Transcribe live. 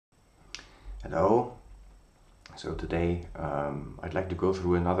Hello. So today I'd like to go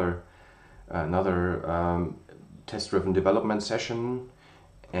through another test-driven development session,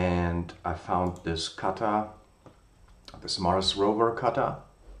 and I found this kata, this Mars Rover kata,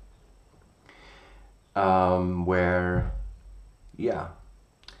 where you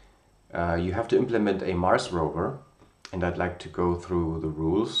have to implement a Mars Rover, and I'd like to go through the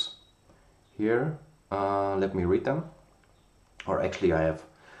rules here. Let me read them, or actually I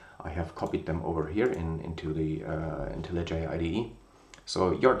have copied them over here into the IntelliJ IDE.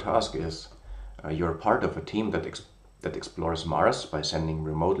 So your task is you're part of a team that explores Mars by sending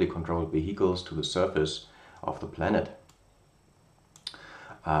remotely controlled vehicles to the surface of the planet.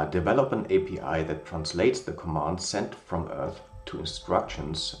 Develop an API that translates the commands sent from Earth to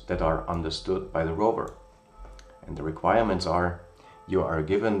instructions that are understood by the rover. And the requirements are: you are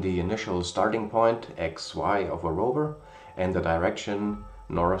given the initial starting point x, y of a rover and the direction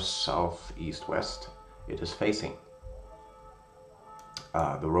north, south, east, west it is facing.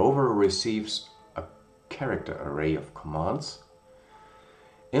 The rover receives a character array of commands.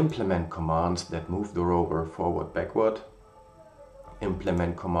 Implement commands that move the rover forward, backward.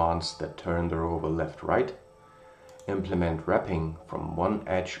 Implement commands that turn the rover left, right. Implement wrapping from one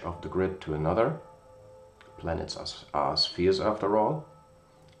edge of the grid to another. Planets are spheres after all.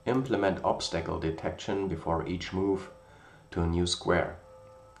 Implement obstacle detection before each move to a new square.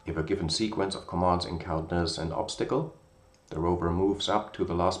 If a given sequence of commands encounters an obstacle, the rover moves up to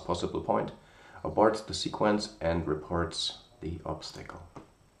the last possible point, aborts the sequence, and reports the obstacle.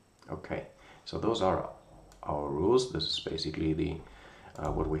 Okay, so those are our rules. This is basically the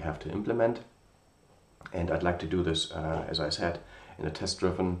what we have to implement, and I'd like to do this, as I said, in a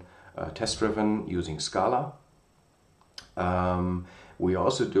test-driven using Scala. We're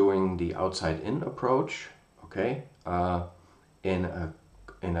also doing the outside-in approach, okay, in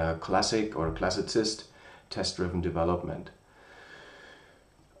a classic or classicist test-driven development.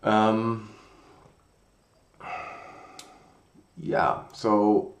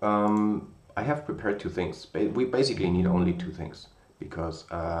 So I have prepared two things. We basically need only two things, because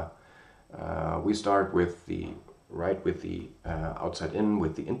we start with the outside-in,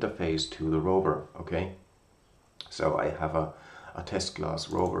 with the interface to the rover. Okay, so I have a test class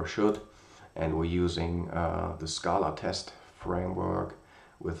rover should, and we're using the Scala test framework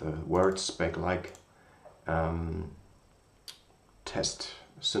with a word spec-like test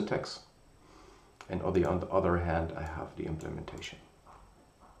syntax, and on the other hand I have the implementation.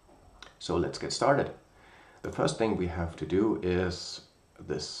 So let's get started. The first thing we have to do is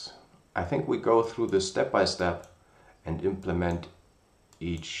this. I think we go through this step by step and implement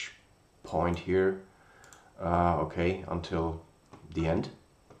each point here, okay, until the end.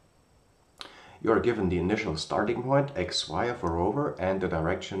 You are given the initial starting point x, y of a rover and the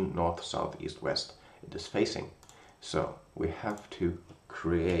direction north, south, east, west it is facing. So we have to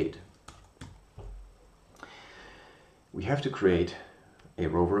create a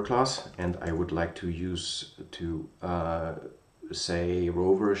rover class, and I would like to say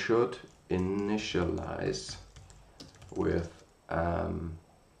rover should initialize with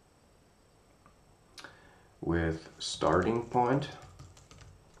starting point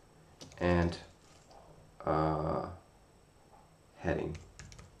and heading.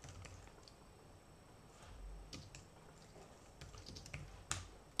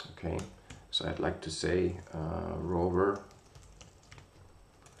 Okay, so I'd like to say rover,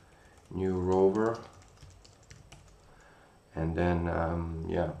 new rover, and then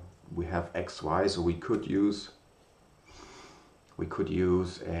we have x, y, so we could use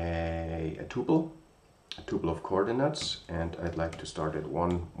a tuple of coordinates, and I'd like to start at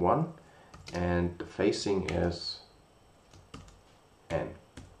 1, 1, and the facing is n,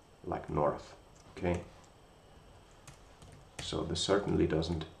 like north. Okay, so this certainly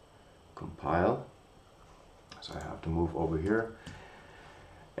doesn't compile, so I have to move over here.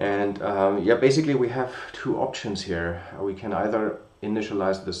 And basically we have two options here. We can either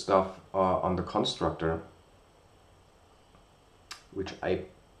initialize the stuff on the constructor, which I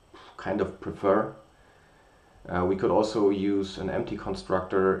kind of prefer. We could also use an empty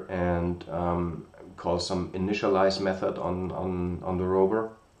constructor and call some initialize method on the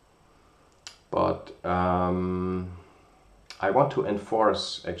rover. But I want to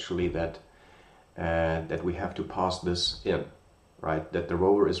enforce actually that we have to pass this in, right? That the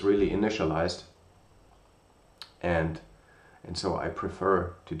rover is really initialized, and so I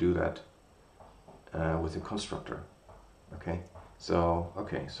prefer to do that with a constructor. Okay, so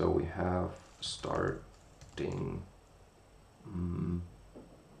we have starting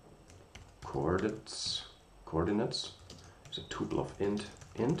coordinates. It's a tuple of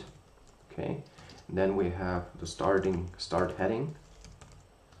int, Okay, and then we have the start heading,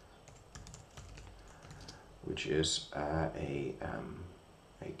 which is a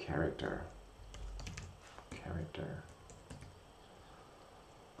character.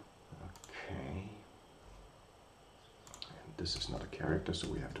 Okay, and this is not a character, so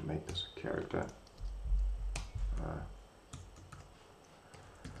we have to make this a character.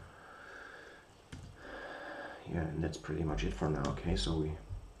 Yeah, and that's pretty much it for now. Okay, so we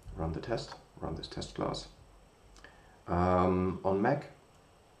run this test class. On Mac,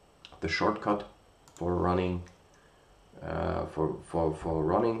 the shortcut for running for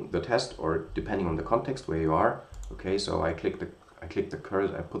running the test, or depending on the context where you are. Okay, so I click the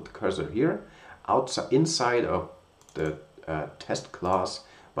cursor, I put the cursor here, outside, inside of the test class,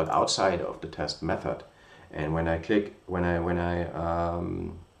 but outside of the test method. And when I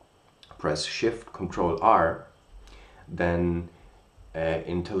press Shift Control R, then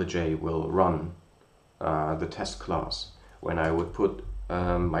IntelliJ will run the test class. When I would put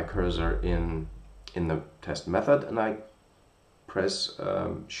my cursor in the test method and I press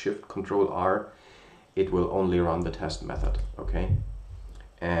Shift Control R, it will only run the test method. Okay,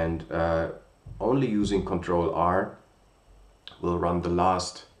 and only using Control R will run the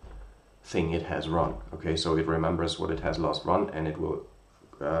last thing it has run. Okay, so it remembers what it has last run and it will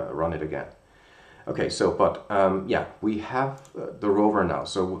run it again. Okay, so but yeah, we have the rover now.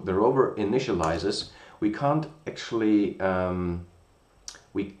 So the rover initializes. We can't actually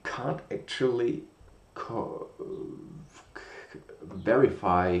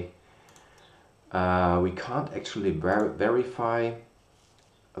verify. We can't actually verify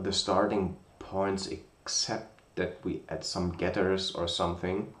the starting points, except that we add some getters or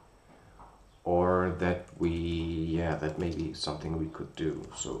something, or that that may be something we could do.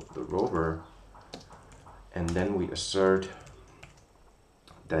 So the rover, and then we assert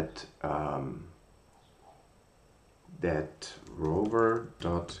that that rover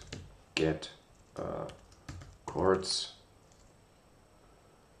dot get chords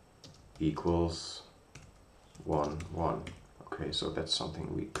equals 1 1. Okay, so that's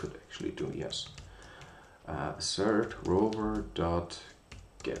something we could actually do. Yes, assert rover dot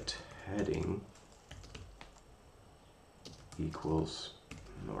get heading equals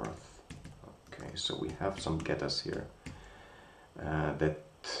north. Okay, so we have some getters here that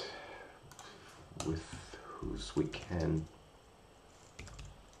with whose we can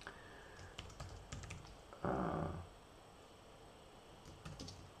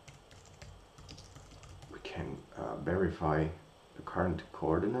verify the current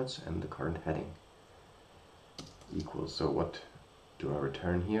coordinates and the current heading equals. So what do I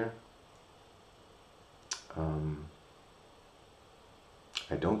return here? I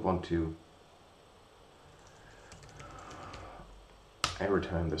don't want to. I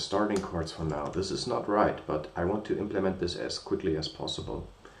return the starting chords for now. This is not right, but I want to implement this as quickly as possible.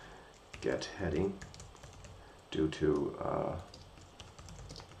 Get heading due to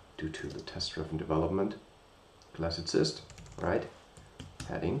the test-driven development. Classicist, right?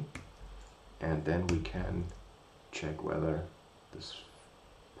 Heading, and then we can check whether this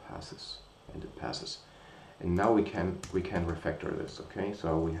passes, and it passes. And now we can refactor this. Okay,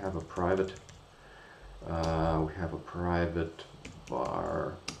 so we have a private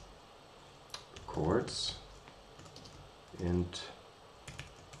var chords int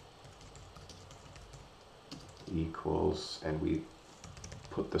equals, and we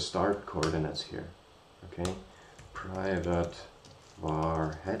put the start coordinates here. Okay, private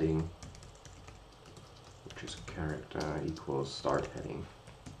var heading, which is a character, equals start heading.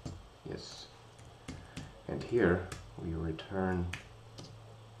 Yes, and here we return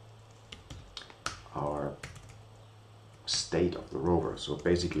our state of the rover. So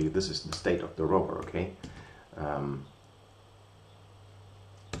basically this is the state of the rover. Okay,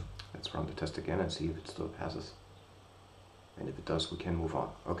 let's run the test again and see if it still passes, and if it does, we can move on.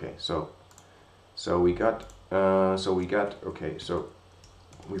 Okay, so we got okay, so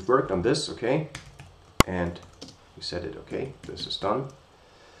we've worked on this. Okay, and we set it. Okay, this is done.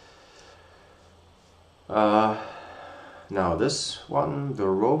 Now this one, the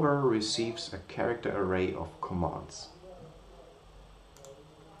rover receives a character array of commands.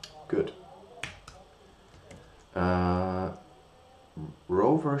 Good.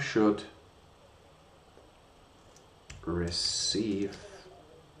 Rover should receive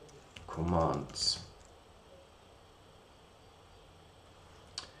commands.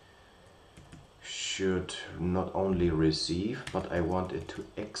 Should not only receive, but I want it to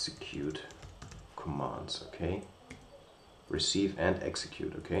execute commands. Okay, receive and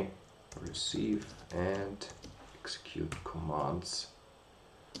execute. Okay, receive and execute commands,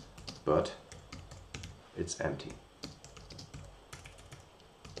 but it's empty.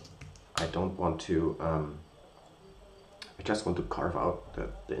 I don't want to, I just want to carve out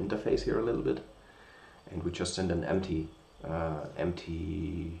the interface here a little bit, and we just send an empty,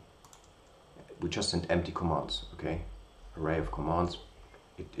 we just send empty commands, okay? Array of commands.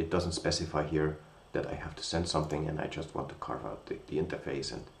 It doesn't specify here that I have to send something, and I just want to carve out the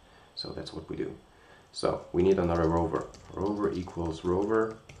interface, and so that's what we do. So we need another rover. Rover equals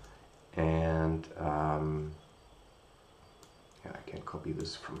rover, and yeah, I can copy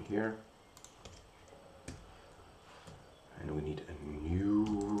this from here. And we need a new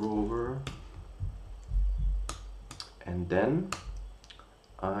rover. And then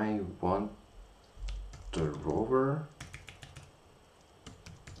I want the rover,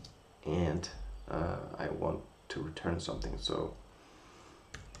 and I want to return something. So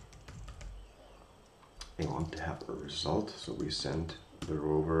I want to have a result. So we send the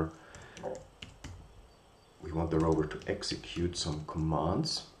rover. We want the rover to execute some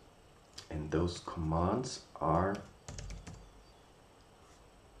commands, and those commands are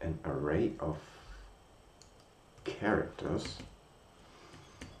an array of characters,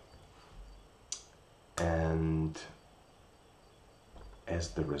 and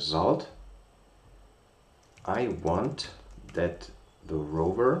as the result I want that the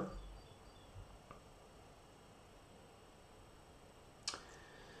rover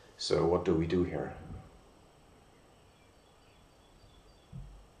so what do we do here?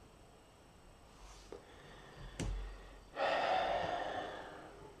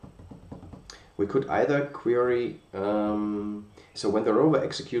 We could either query, so when the rover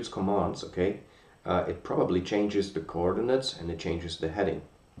executes commands, okay, it probably changes the coordinates and it changes the heading,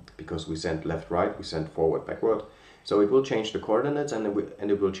 because we send left, right, we send forward, backward. So it will change the coordinates and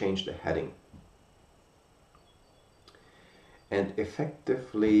it will change the heading. And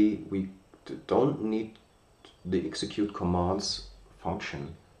effectively, we don't need the execute commands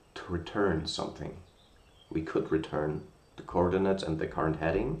function to return something. We could return the coordinates and the current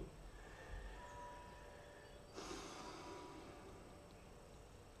heading.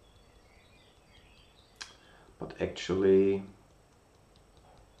 But actually,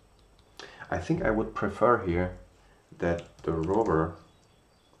 I think I would prefer here that the rover,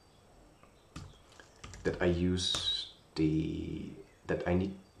 that I use that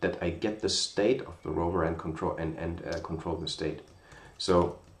I get the state of the rover and control control the state.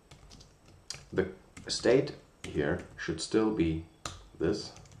 So the state here should still be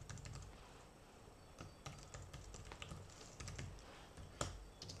this.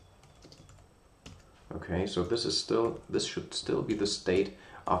 Okay, so this should still be the state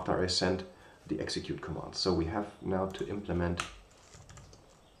after I send the execute command. So we have now to implement.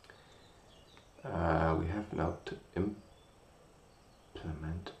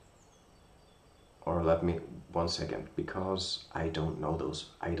 Or let me 1 second, because I don't know those.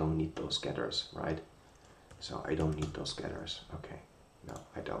 I don't need those getters, right? So I don't need those getters. Okay, no,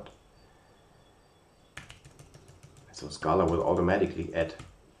 I don't. So Scala will automatically add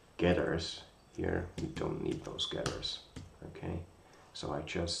getters. Here we don't need those getters. Okay, so I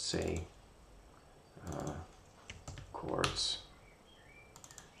just say chords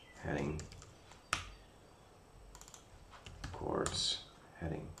heading, chords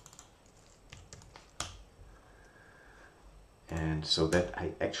heading, and so that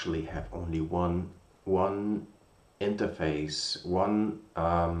I actually have only one interface, one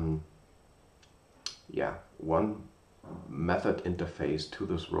method interface to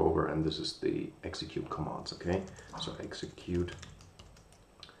this rover, and this is the execute commands. Okay, so execute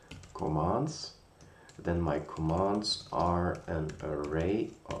commands, then my commands are an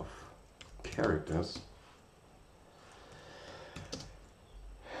array of characters,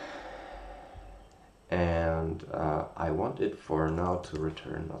 and I want it for now to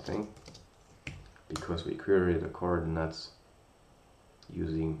return nothing, because we query the coordinates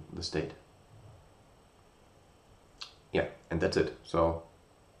using the state. Yeah, and that's it. So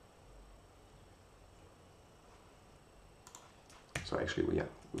actually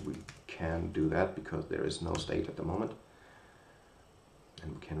we can do that because there is no state at the moment,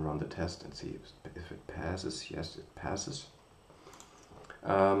 and we can run the test and see if it passes. Yes, it passes.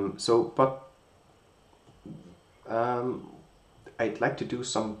 I'd like to do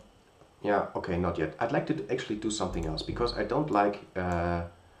some. Yeah, okay, not yet. I'd like to actually do something else, because I don't like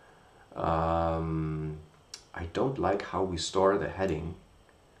how we store the heading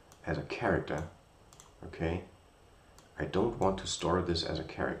as a character. Okay, I don't want to store this as a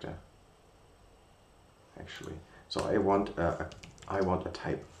character, actually. So I want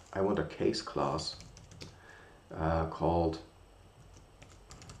a case class called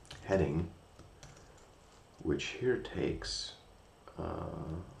heading, which here takes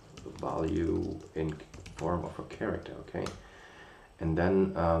the value in form of a character, okay? And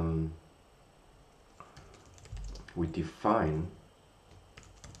then we define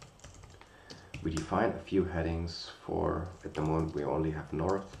a few headings for, at the moment we only have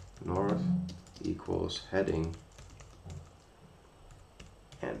north equals heading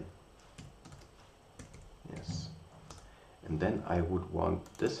n. Yes. And then I would want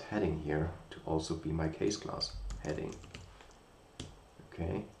this heading here to also be my case class heading.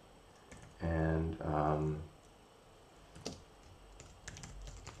 Okay. And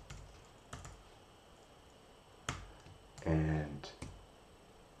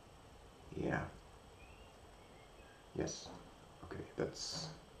yeah. Yes. Okay, that's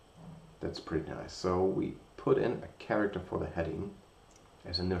pretty nice. So we put in a character for the heading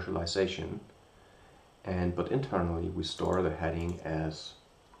as initialization, but internally we store the heading as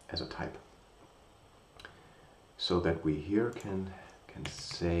a type, so that we here can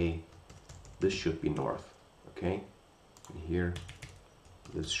say this should be north, okay? And here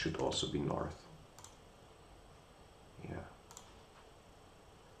this should also be north. Yeah.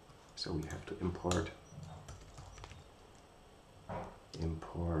 So we have to import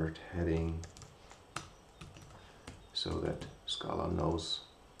heading so that Scala knows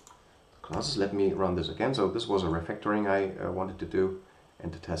classes. Let me run this again. So this was a refactoring I wanted to do,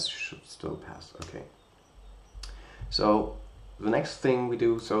 and the test should still pass. Okay. So the next thing we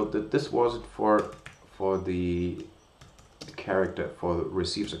do, so this was it for the character,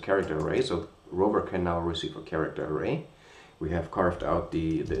 receives a character array. So rover can now receive a character array. We have carved out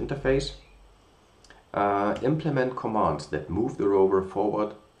the interface. Implement commands that move the rover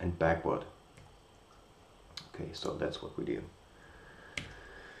forward and backward. Okay, so that's what we do.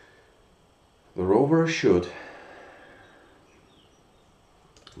 The rover should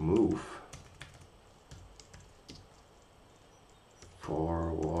move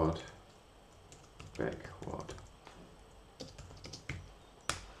forward, backward.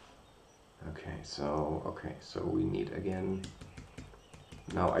 Okay, so we need again.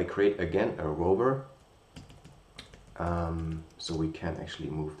 Now I create again a rover, so we can actually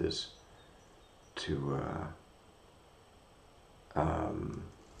move this to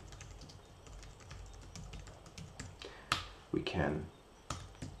we can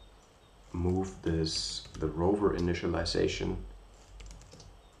move the rover initialization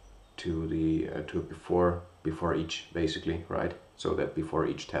to the before each, basically, right? So that before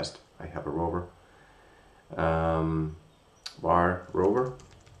each test I have a rover. Var rover,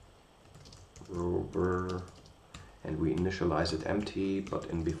 and we initialize it empty, but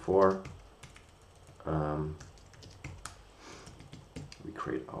in before we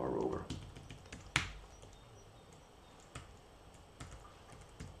create our rover.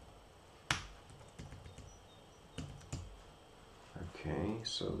 Okay,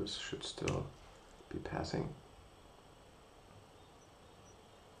 so this should still be passing.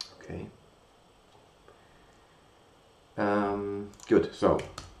 Okay. Good, so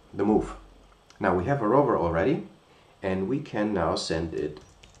the move. Now we have a rover already, and we can now send it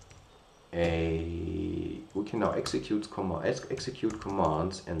we can now execute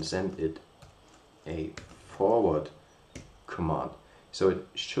commands and send it a forward command. So it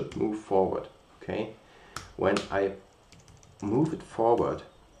should move forward, okay? When I move it forward,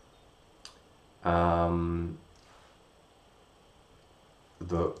 the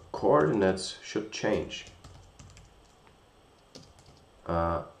coordinates should change.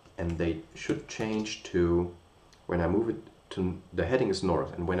 And they should change to, when I move it to, the heading is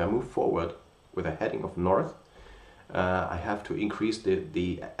north, and when I move forward with a heading of north, I have to increase the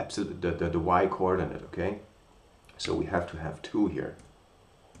y coordinate, okay? So we have to have 2 here,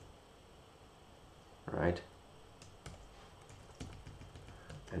 right?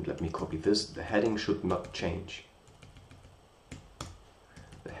 And let me copy this. The heading should not change.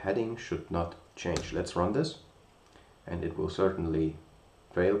 The heading should not change. Let's run this, and it will certainly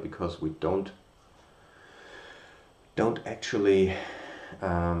fail because we don't actually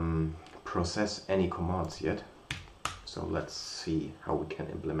process any commands yet. So let's see how we can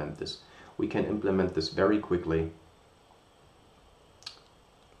implement this. We can implement this very quickly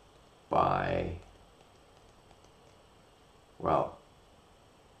by, well,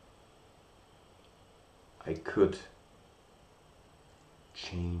 I could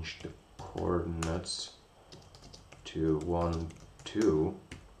change the coordinates to 1, 2,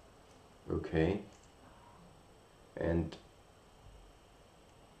 okay, and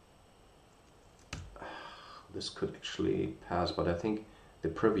this could actually pass, but I think the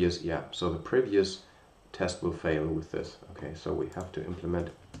previous, yeah, so the previous test will fail with this. Okay, so we have to implement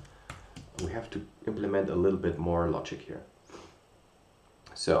we have to implement a little bit more logic here.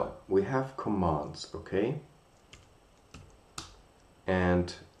 So we have commands, okay?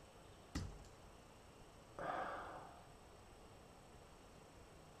 And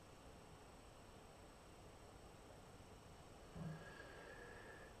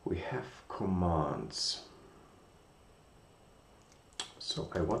we have commands. So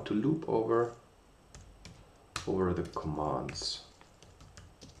I want to loop over the commands.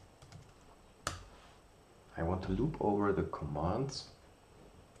 I want to loop over the commands.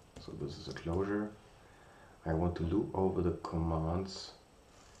 So this is a closure. I want to loop over the commands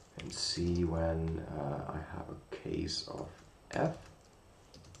and see when I have a case of F.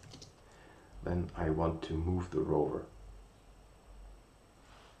 Then I want to move the rover.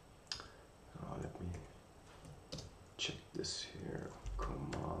 Let me check this here.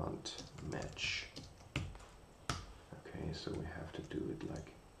 Command match. Okay, so we have to do it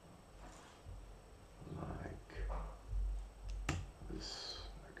like this.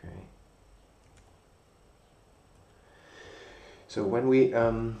 Okay. So when we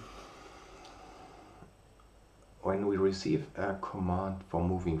receive a command for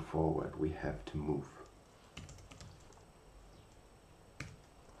moving forward, we have to move.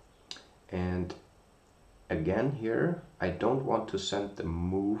 And again here, I don't want to send the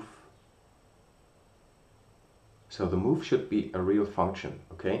move. So the move should be a real function,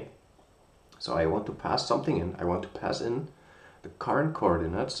 okay? So I want to pass something in. I want to pass in the current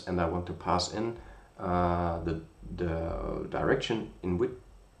coordinates, and I want to pass in the direction in which,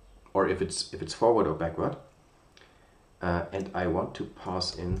 or if it's forward or backward, and I want to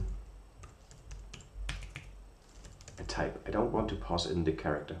pass in a type. I don't want to pass in the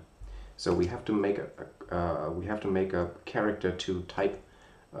character. So we have to make a character to type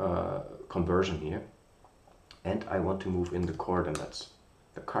conversion here, and I want to move in the coordinates,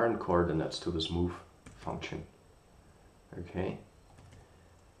 the current coordinates to this move function. Okay.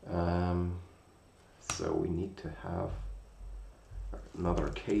 So we need to have another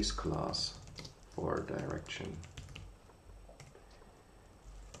case class for direction,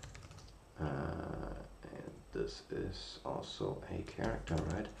 and this is also a character,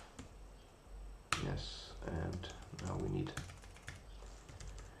 right? Yes, and now we need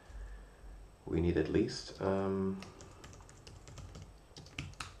at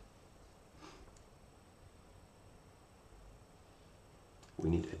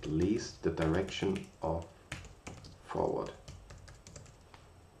least the direction of forward,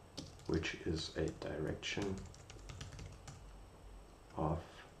 which is a direction of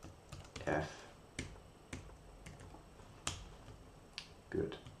F.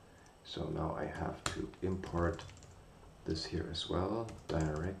 Good. So now I have to import this here as well,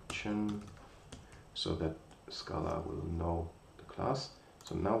 direction, so that Scala will know the class.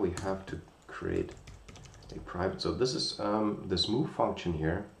 So now we have to create a private. So this is this move function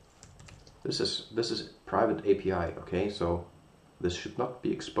here. This is private API. Okay, so this should not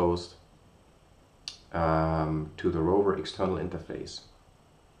be exposed to the rover external interface.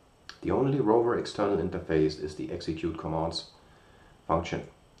 The only rover external interface is the execute commands function,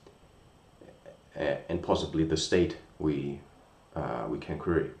 and possibly the state we can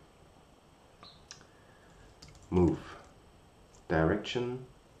query. Move direction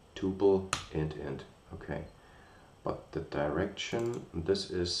tuple int. Okay, but the direction, this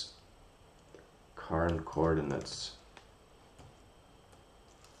is current coordinates.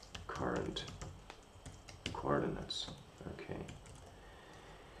 Okay.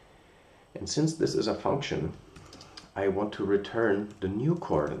 And since this is a function, I want to return the new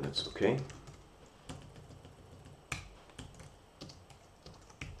coordinates, okay?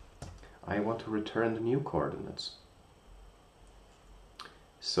 I want to return the new coordinates.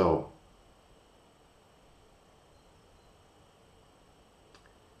 So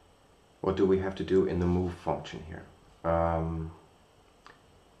what do we have to do in the move function here?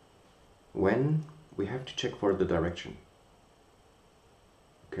 When we have to check for the direction.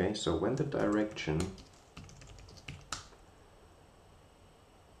 Okay, so when the direction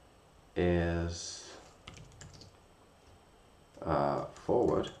is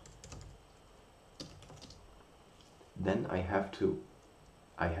forward, then I have to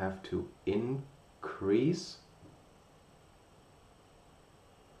increase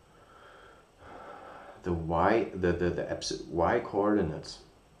the y coordinates.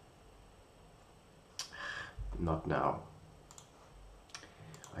 Not now.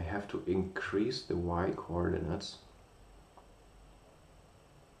 I have to increase the y coordinates,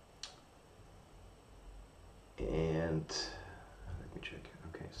 and let me check.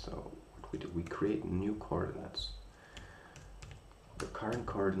 Okay, so what we do, we create new coordinates. The current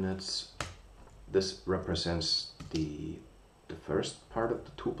coordinates this represents the first part of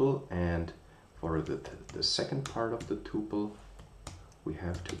the tuple, and for the second part of the tuple we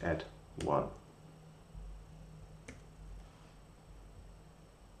have to add 1.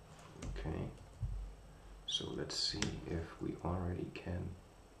 Okay, so let's see if we already can,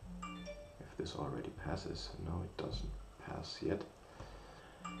 if this already passes. No, it doesn't pass yet,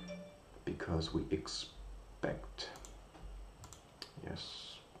 because we expect,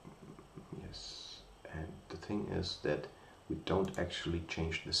 yes, and the thing is that we don't actually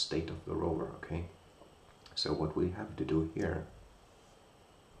change the state of the rover, okay? So what we have to do here,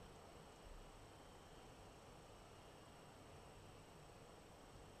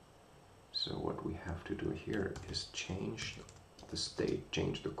 is change the state,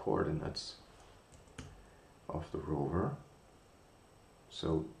 change the coordinates of the rover.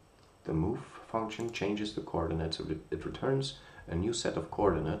 So the move function changes the coordinates, so it returns a new set of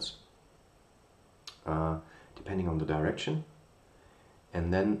coordinates depending on the direction,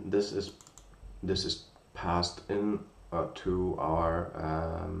 and then this is passed in to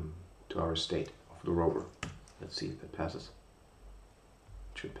our state of the rover. Let's see if it passes.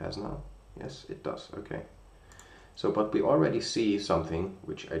 It should pass now. Yes, it does. Okay. So, but we already see something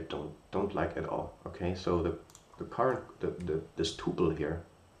which I don't like at all. Okay, so this tuple here,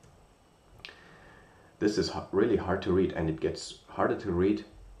 this is really hard to read, and it gets harder to read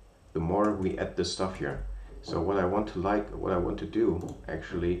the more we add this stuff here. So what I want to do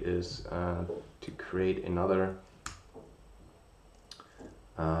actually is to create another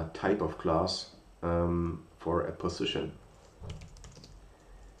type of class for a position.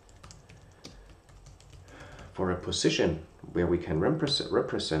 For a position where we can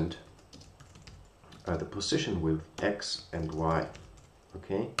represent the position with x and y.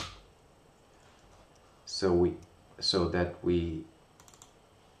 Okay. So that we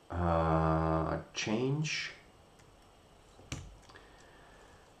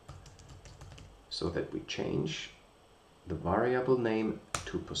change the variable name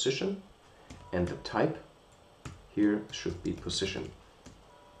to position, and the type here should be position,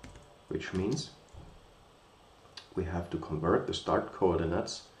 which means we have to convert the start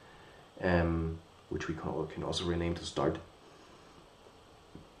coordinates, which we can also rename to start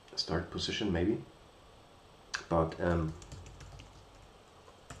position maybe, but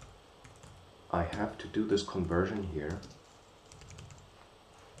I have to do this conversion here,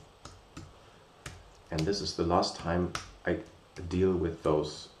 and this is the last time I deal with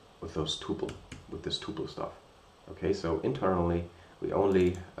this tuple stuff. Okay, so internally we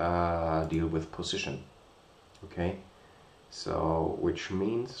only deal with position. Okay, so which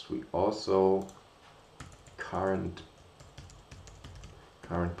means we also current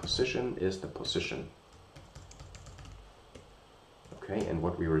position is the position. Okay, and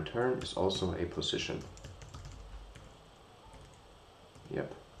what we return is also a position.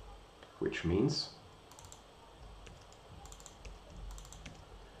 Yep, which means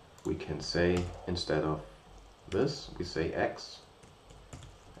we can say, instead of this, we say x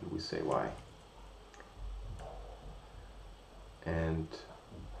and we say y. And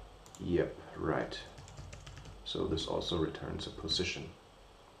yep, right. So this also returns a position,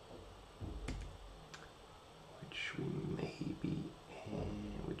 which we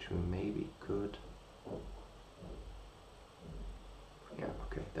maybe could. Yeah,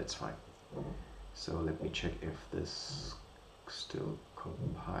 okay, that's fine. So let me check if this still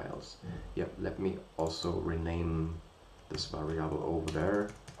compiles. Yep, let me also rename this variable over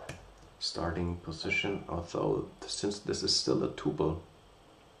there. Starting position, although since this is still a tuple,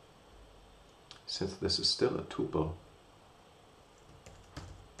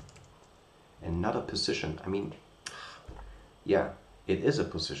 and not a position, I mean, yeah, it is a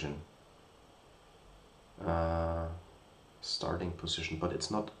position, starting position, but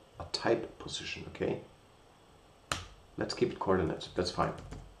it's not a type position. Okay, let's keep it coordinates, that's fine.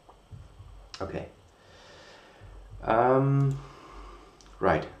 Okay.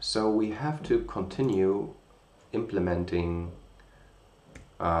 Right, so we have to continue implementing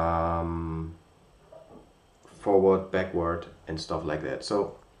forward, backward, and stuff like that.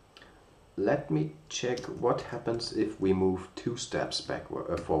 So let me check what happens if we move 2 steps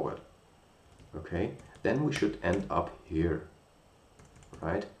backward, forward. Okay, then we should end up here,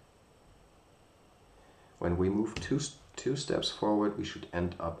 right? When we move two steps forward, we should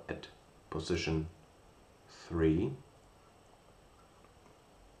end up at position 3.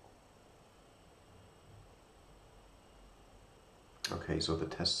 Okay, so the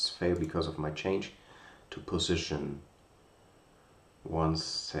tests fail because of my change to position. 1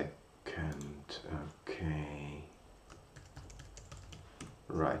 second. Okay.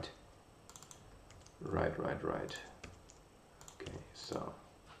 Right. Right. Okay, so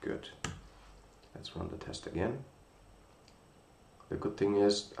good. Let's run the test again. The good thing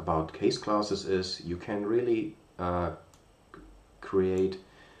is about case classes is you can really create.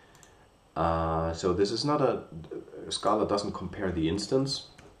 So this is not a Scala doesn't compare the instance,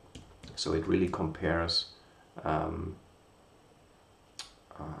 so it really compares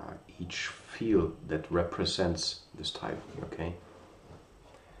each field that represents this type. Okay.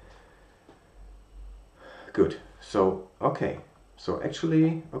 Good. So okay. So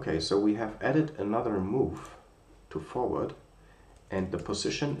actually, okay. So we have added another move to forward, and the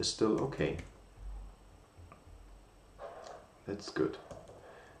position is still okay. That's good.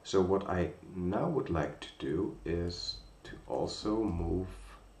 So what I now would like to do is to also move.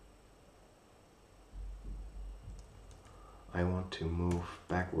 I want to move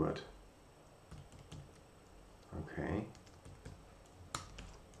backward. Okay.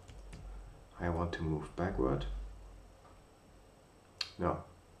 I want to move backward. No.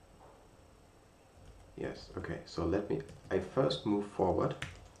 Yes, okay. So I first move forward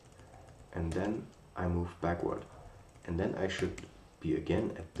and then I move backward. And then I should be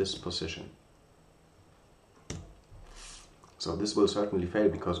again at this position. So this will certainly fail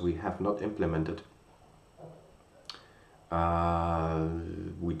because we have not implemented.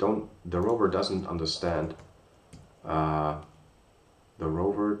 The rover doesn't understand. The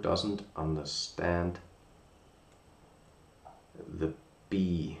rover doesn't understand the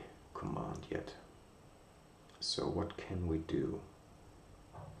B command yet. So what can we do?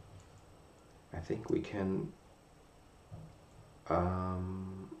 I think we can.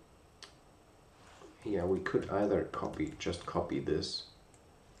 Yeah, we could either just copy this,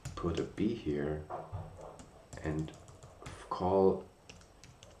 put a B here, and call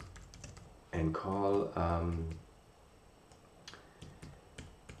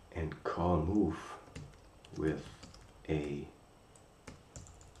move with a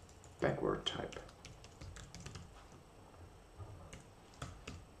backward type.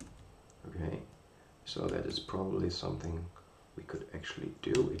 Okay, so that is probably something we could actually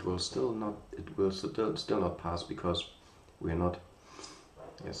do. It will still not pass because we are not.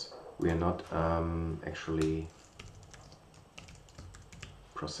 Yes, we are not actually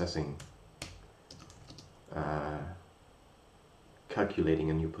processing, calculating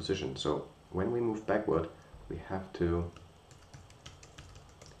a new position. So when we move backward, we have to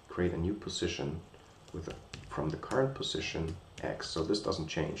create a new position from the current position X. So this doesn't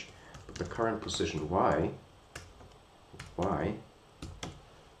change, but the current position Y,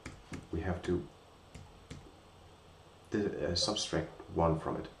 we have to subtract 1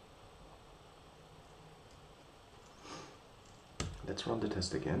 from it. Let's run the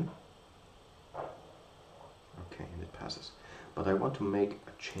test again. Okay, and it passes. But I want to make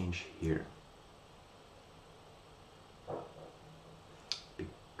a change here,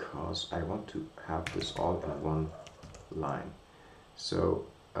 because I want to have this all in one line. So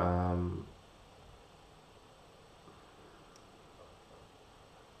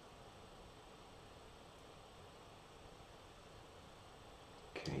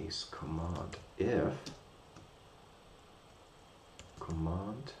case command if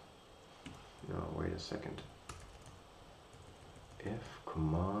command, no, wait a second, if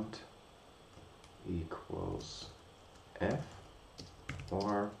command equals F,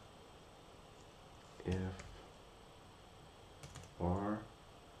 or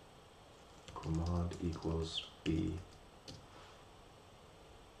command equals B.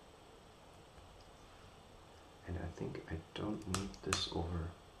 And I think I don't need this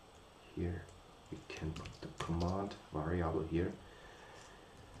over here. We can put the command variable here,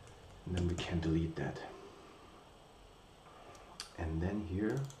 and then we can delete that. And then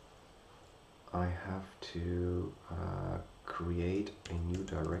here I have to create a new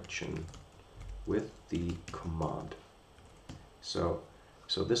direction with the command. So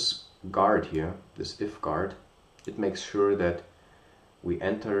this guard here, this if guard, it makes sure that we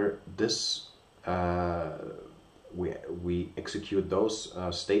enter this, we execute those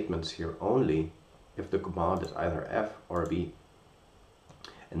statements here only if the command is either F or B.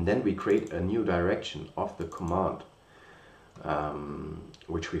 And then we create a new direction of the command,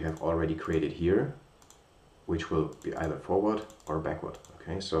 which we have already created here, which will be either forward or backward.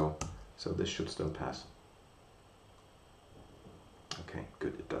 Okay, so this should still pass. Okay,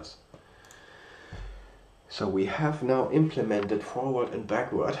 good, it does. So we have now implemented forward and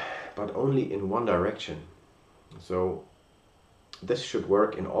backward, but only in one direction. So this should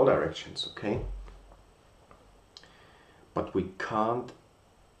work in all directions, okay? But we can't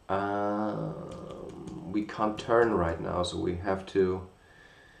turn right now, so we have to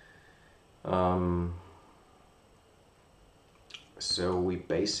So we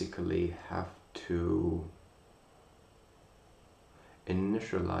basically have to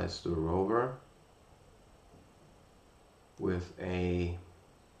initialize the rover with a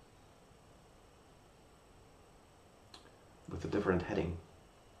different heading.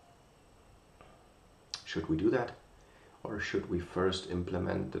 Should we do that? Or should we first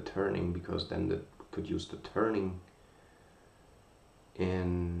implement the turning, because then we could use the turning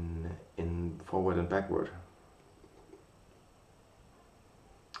in forward and backward?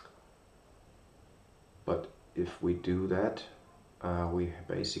 But if we do that, we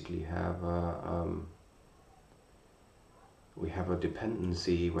basically have a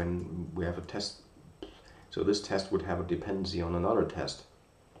dependency when we have a test. So this test would have a dependency on another test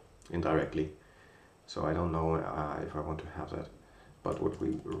indirectly. So I don't know if I want to have that. But what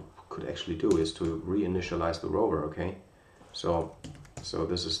we could actually do is to reinitialize the rover, okay? So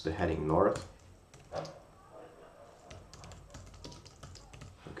this is the heading north.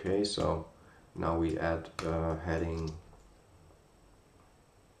 Okay, so now we add heading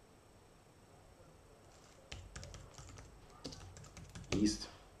east.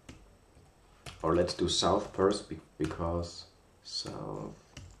 Or let's do south first, because south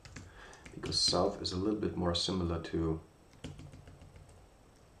is a little bit more similar to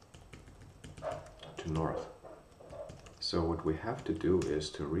north. So what we have to do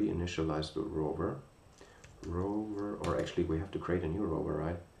is to reinitialize the rover, or actually we have to create a new rover,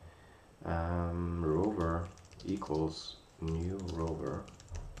 right? Rover equals new rover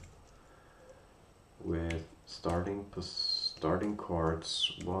with starting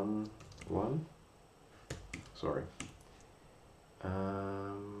chords 1 1. Sorry.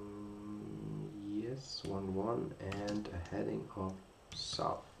 Yes, 1 1 and a heading of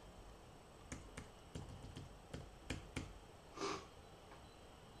south.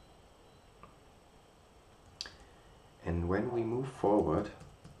 And when we move forward,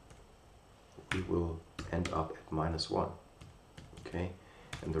 we will end up at -1. Okay,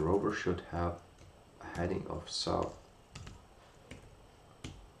 and the rover should have a heading of south.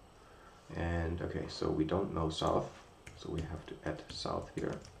 And okay, so we don't know south, so we have to add south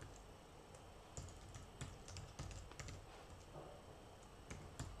here.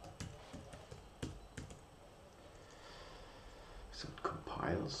 So it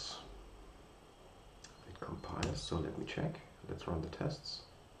compiles. So let me check. Let's run the tests.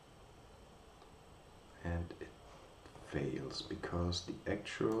 And it fails because the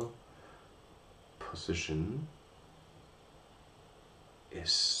actual position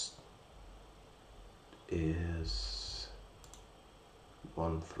is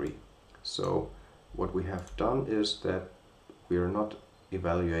 1 3. So what we have done is that we are not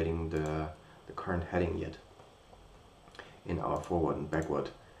evaluating the current heading yet in our forward and backward,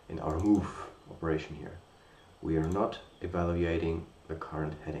 in our move operation here. We are not evaluating the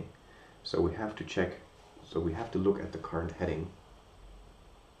current heading. So we have to check, so we have to look at the current heading.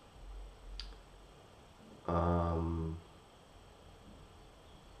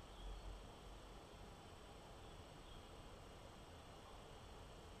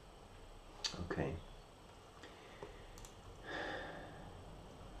 Okay.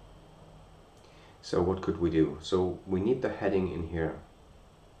 So what could we do? So we need the heading in here.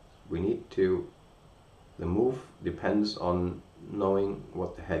 We need to, the move depends on knowing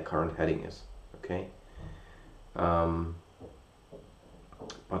what the current heading is, okay?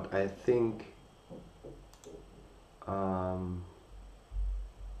 But I think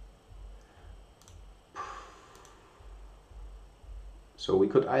so we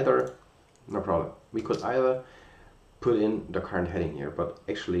could either, no problem, we could either put in the current heading here, but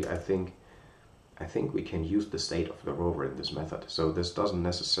actually I think we can use the state of the rover in this method. So this doesn't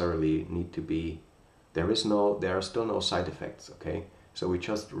necessarily need to be, there are still no side effects, okay? So we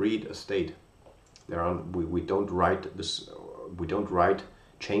just read a state. We don't write this,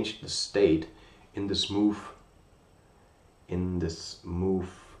 change the state in this move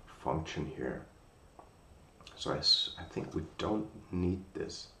function here. So I think we don't need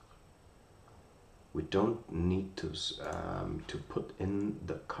this. We don't need to put in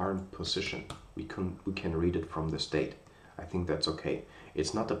the current position. We can read it from the state. I think that's okay.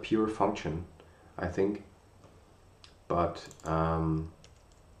 It's not a pure function, I think, but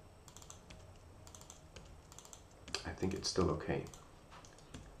I think it's still okay.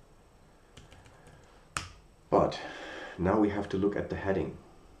 But now we have to look at the heading.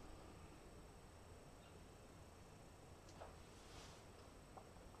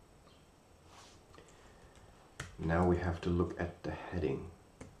 Now we have to look at the heading.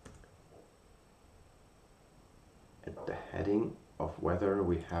 At the heading of whether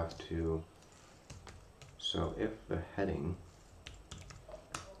we have to, so if the heading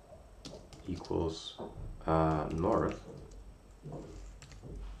equals north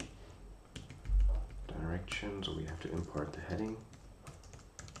direction, so we have to import the heading.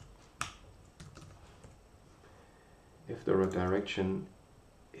 If the direction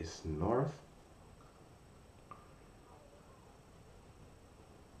is north,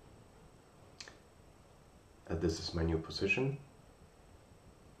 this is my new position,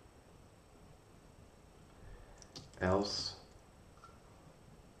 else,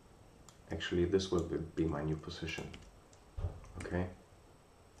 actually this will be my new position. Okay,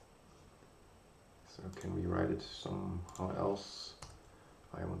 so can we write it somehow else?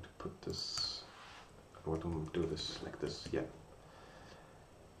 I want to put this, I want to do this like this, yeah.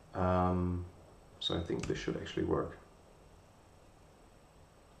 So I think this should actually work.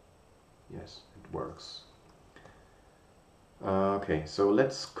 Yes, it works. Okay, so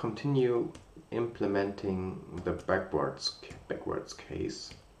let's continue implementing the backwards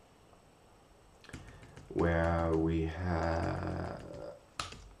case, where we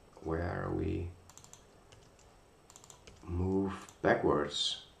move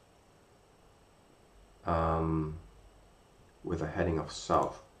backwards with a heading of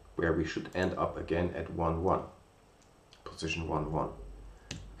south, where we should end up again at 1, 1, position 1, 1.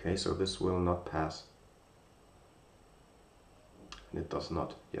 Okay, so this will not pass. And it does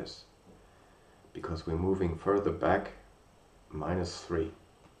not, yes, because we're moving further back, -3.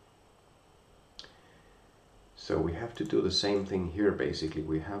 So we have to do the same thing here. Basically,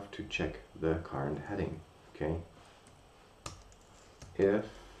 we have to check the current heading. Okay, if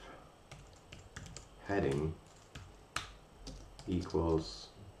heading equals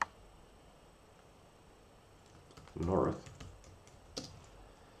north,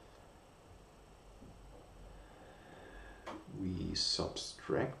 we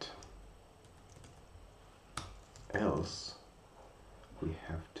subtract, else we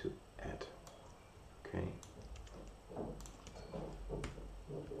have to add. Okay,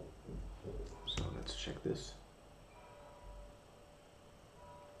 so let's check this.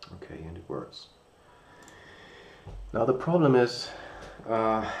 Okay, and it works. Now the problem is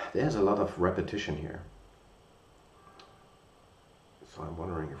there's a lot of repetition here, so I'm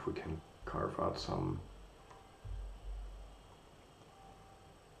wondering if we can carve out some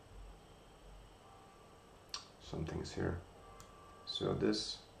things here. So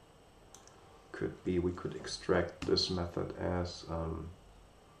this could be, we could extract this method as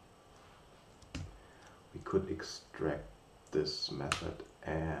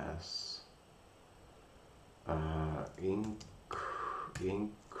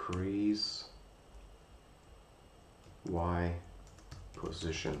increase y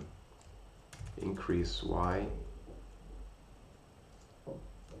position, increase y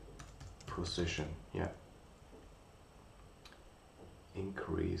position, yeah.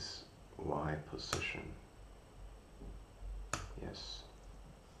 Increase y position. Yes.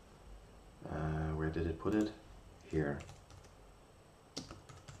 Where did it put it? Here.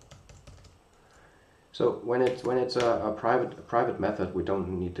 So when it's a private method, we don't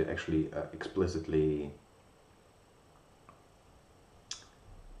need to actually explicitly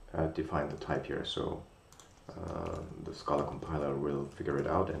define the type here. So the Scala compiler will figure it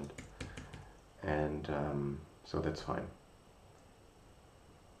out, and so that's fine.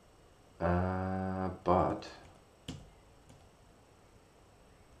 But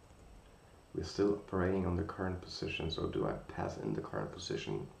we're still operating on the current position, so do I pass in the current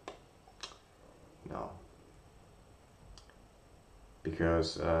position? No.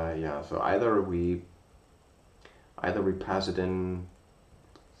 Because, yeah, so either we pass it in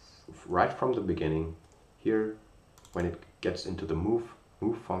right from the beginning, here, when it gets into the move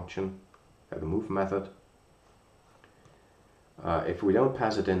function, the move method. If we don't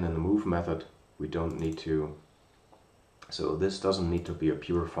pass it in the move method, we don't need to, so this doesn't need to be a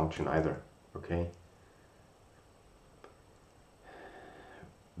pure function either, okay?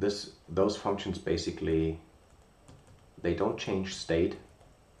 Those functions basically, they don't change state,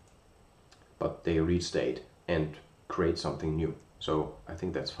 but they restate and create something new. So I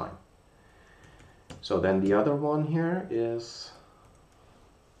think that's fine. So then the other one here is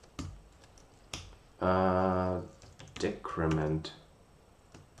decrement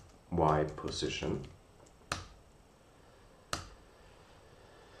y position.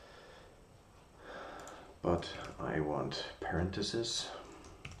 But I want parentheses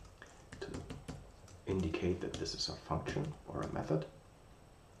to indicate that this is a function or a method.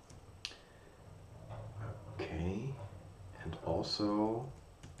 Okay, and also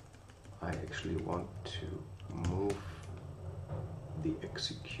I actually want to move the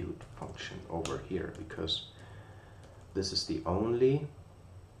execute function over here, because this is the only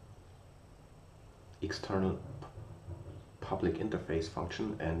external public interface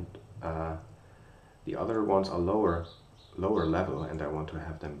function, and the other ones are lower level, and I want to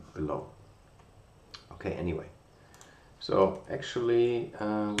have them below. Okay, anyway, so actually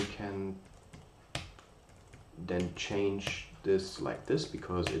we can then change this like this,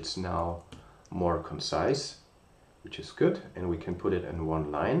 because it's now more concise, which is good, and we can put it in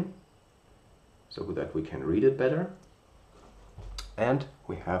one line so that we can read it better. And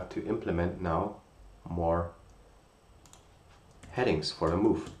we have to implement now more headings for the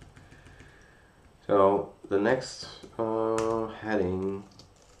move. So the next heading,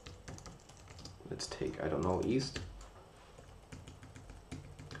 let's take, I don't know, east.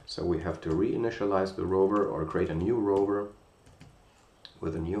 So we have to reinitialize the rover or create a new rover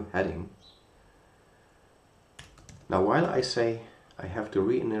with a new heading. Now while I say I have to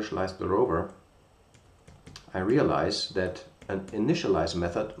reinitialize the rover, I realize that an initialize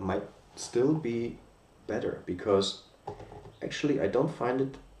method might still be better, because actually I don't find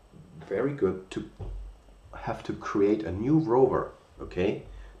it very good to have to create a new rover, okay,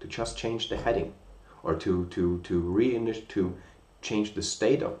 to just change the heading, or to change the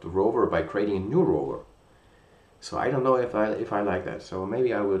state of the rover by creating a new rover. So I don't know if I like that, so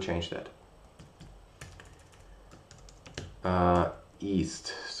maybe I will change that.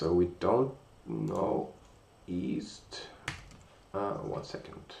 East, so we don't know east. 1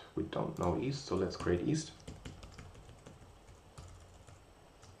 second, we don't know east, so let's create east.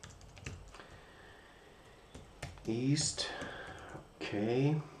 East,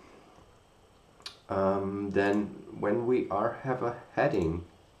 okay. Then when we have a heading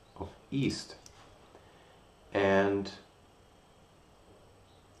of east and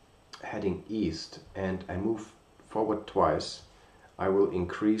heading east, and I move forward twice, I will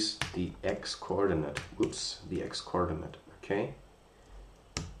increase the x coordinate. Whoops, the x coordinate. Okay,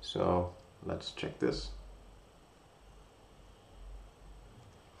 so let's check this.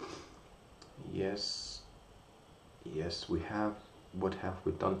 Yes, we have. What have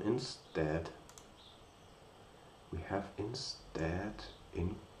we done instead? We have instead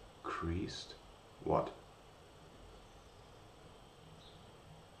increased what?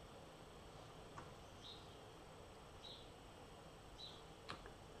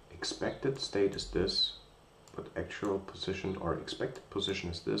 Expected state is this, but actual position, or expected position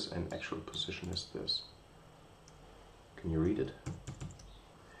is this, and actual position is this. Can you read it?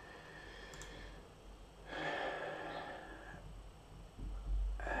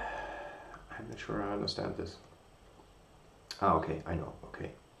 I'm not sure I understand this. Ah, okay, I know,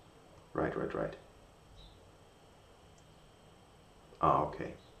 okay. Right. Ah,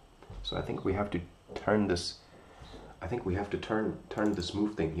 okay. So I think we have to turn this, turn this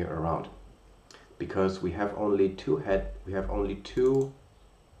move thing here around, because we have only two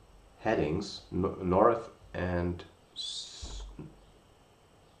headings, north and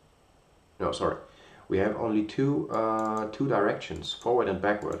no, sorry. We have only two directions, forward and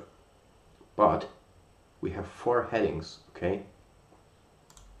backward, but we have 4 headings, okay?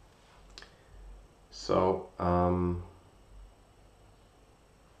 So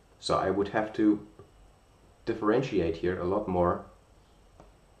so I would have to differentiate here a lot more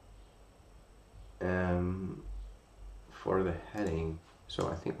for the heading. So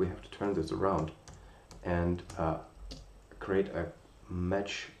I think we have to turn this around and create a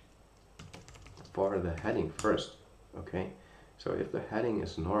match for the heading first, okay? So if the heading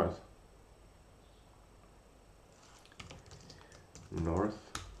is north,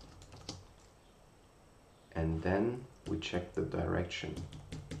 and then we check the direction.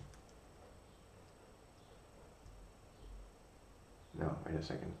 No, wait a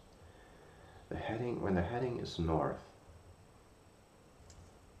second. The heading, when the heading is north,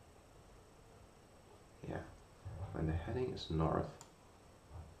 yeah, when the heading is north,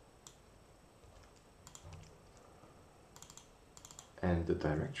 and the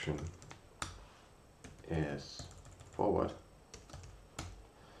direction is forward,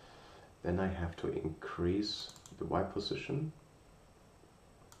 then I have to increase the Y position.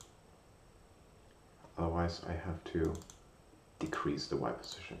 Otherwise I have to decrease the Y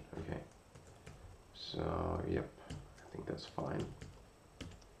position, okay? So, yep, I think that's fine.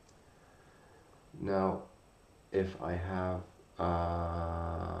 Now, if I have,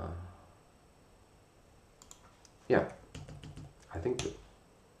 yeah,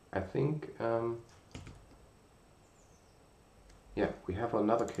 yeah, we have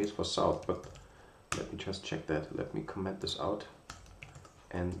another case for south, but let me just check that. Let me comment this out,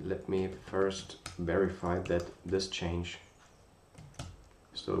 and let me first verify that this change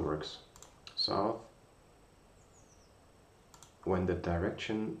still works. South, when the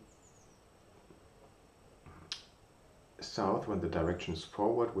direction is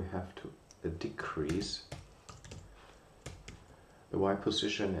forward, we have to decrease the Y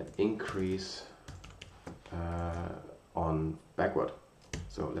position and increase on backward.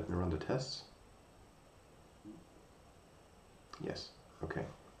 So let me run the tests. Yes, okay,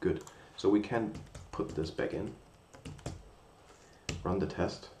 good. So we can put this back in, run the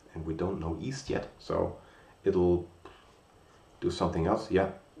test, and we don't know east yet, so it'll do something else.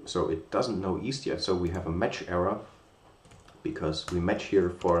 Yeah, so it doesn't know east yet, so we have a match error because we match here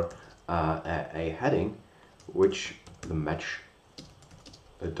for a heading which the match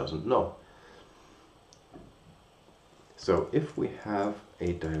doesn't know. So if we have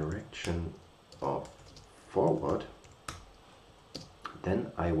a direction of forward,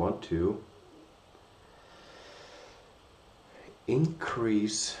 then I want to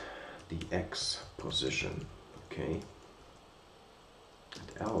increase the X position, okay?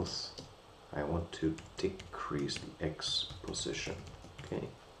 And else I want to decrease the X position, okay?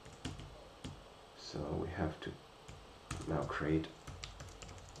 So we have to now create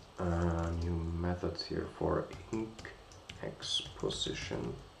new methods here for inc X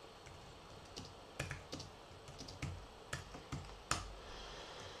position.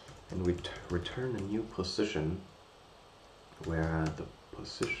 And we return a new position where the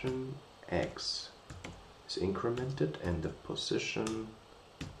position X is incremented and the position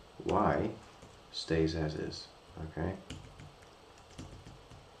Y stays as is, okay?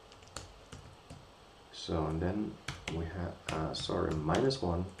 So and then we have,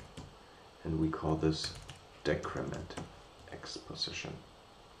 -1, and we call this decrement X position.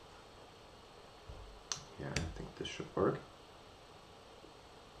 Yeah, I think this should work.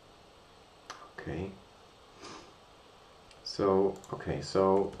 Okay. So,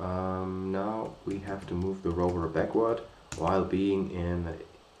 now we have to move the rover backward while being in the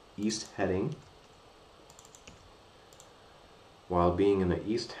east heading.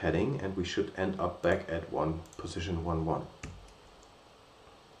 And we should end up back at position 1, 1.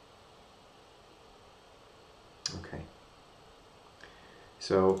 Okay.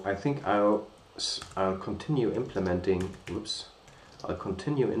 So I think I'll continue implementing. I'll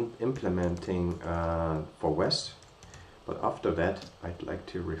continue implementing for west, but after that I'd like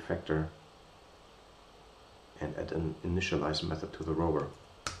to refactor and add an initialize method to the rover,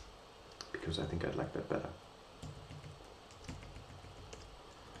 because I think I'd like that better.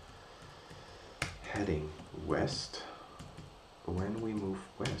 Heading west. When we move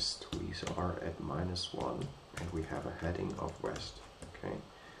west, we are at -1 and we have a heading of west. Okay,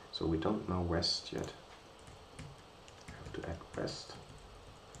 so we don't know west yet. We have to add west.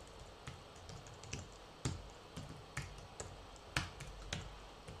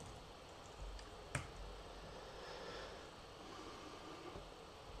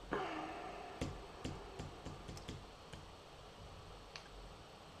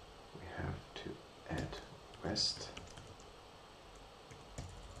 We have to add west.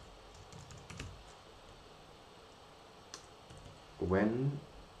 When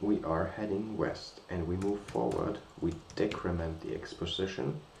we are heading west and we move forward, we decrement the X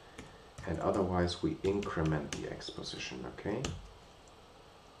position, and otherwise we increment the X position, okay?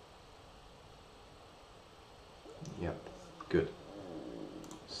 Yep, good.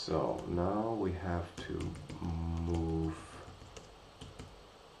 So now we have to move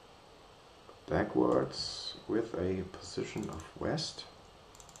backwards with a position of west,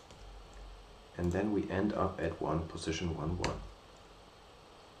 and then we end up at position 1, 1.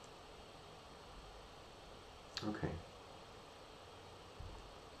 Okay.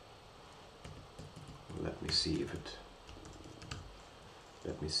 Let me see if it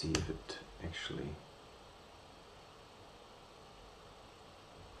actually,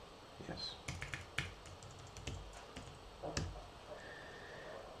 yes.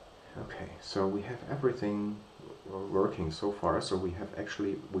 Okay, so we have everything working so far. So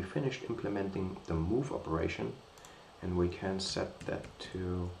we finished implementing the move operation, and we can set that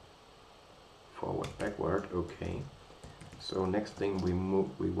to forward, backward. Okay. So next thing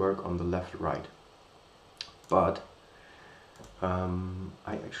we work on the left, right. But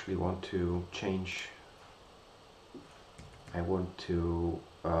I actually want to change. I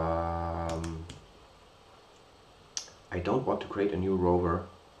don't want to create a new rover.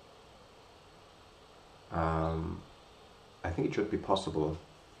 I think it should be possible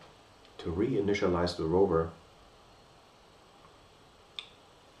to reinitialize the rover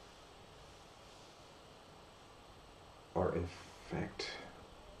or in fact,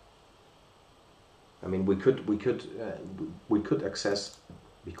 I mean, we could access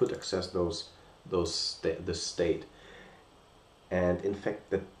we could access the state, and in fact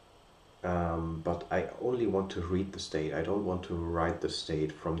that but I only want to read the state. I don't want to write the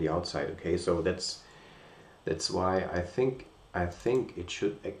state from the outside. Okay, so that's why I think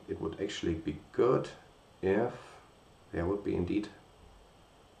it would actually be good if there would be indeed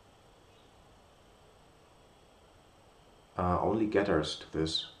only getters to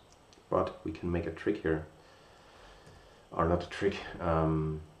this, but we can make a trick here, or not a trick.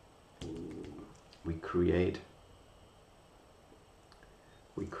 We create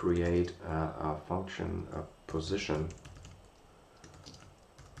a function, a position,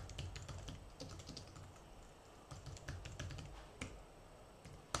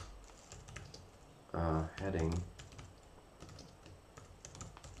 heading,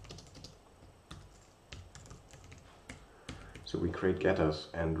 so we create getters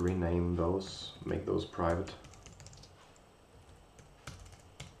and rename those, make those private,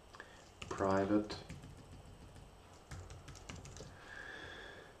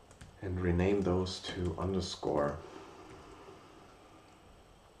 and rename those to underscore.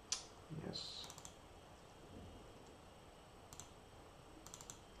 Yes.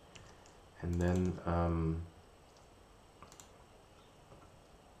 And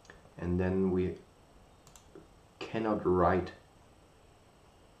then we cannot write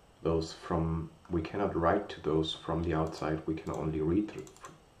those from, we cannot write to those from the outside. We can only read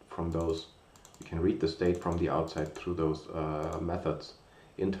from those. We can read the state from the outside through those methods.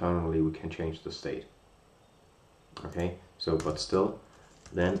 Internally we can change the state. Okay, so but still,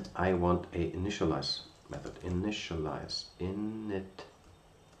 then I want a initialize method. Initialize, init,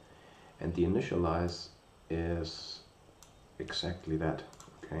 and the initialize is exactly that.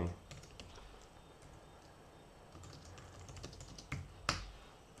 Okay.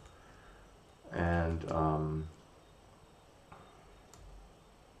 And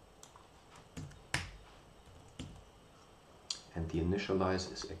the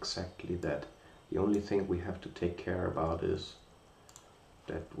initialize is exactly that. The only thing we have to take care about is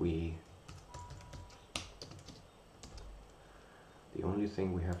that the only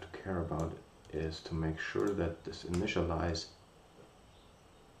thing we have to care about is to make sure that this initialize,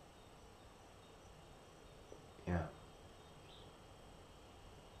 yeah,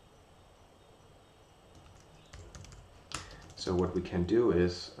 so what we can do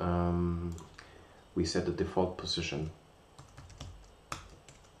is we set the default position,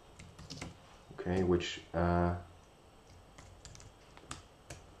 okay, which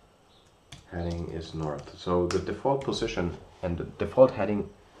heading is north. So the default position and the default heading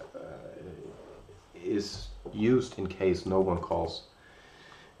is used in case no one calls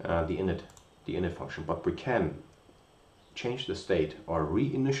the init function, but we can change the state or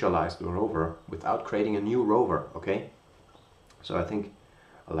reinitialize the rover without creating a new rover. Okay, so I think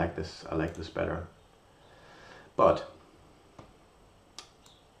I like this better, but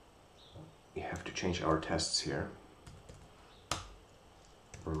we have to change our tests here.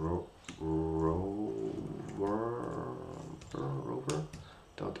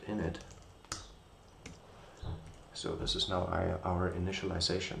 Rover.init. So this is now our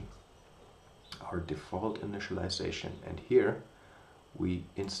initialization, our default initialization, and here we,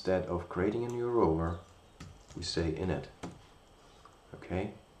 instead of creating a new rover, we say init.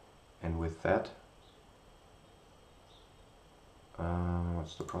 Okay, and with that,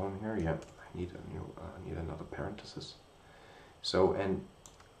 what's the problem here? Yeah, I need another parenthesis. So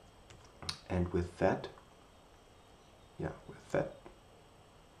and with that, yeah, with that,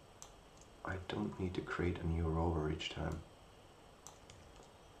 I don't need to create a new rover each time,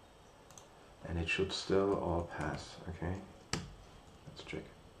 and it should still all pass. Okay, let's check.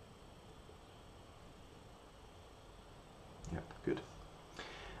 Yeah, good.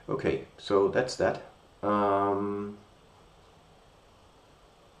 Okay, so that's that.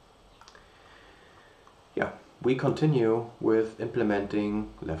 Yeah, we continue with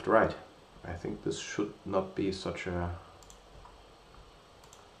implementing left-right. I think this should not be such a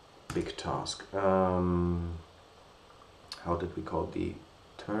big task. How did we call the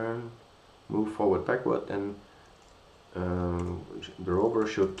turn? Move forward, backward, then the rover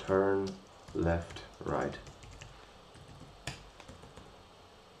should turn left, right.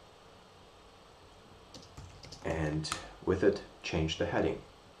 And with it, change the heading.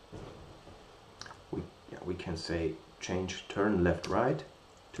 We can say change turn left, right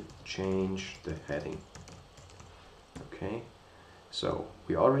to change the heading. Okay, so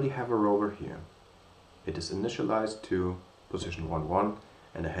we already have a rover here. It is initialized to position 1,1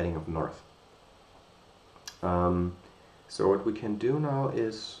 and a heading of north. So what we can do now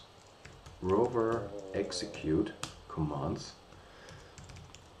is rover execute commands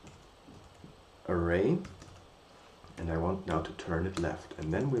array, and I want now to turn it left.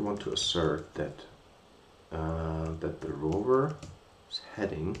 And then we want to assert that that the rover's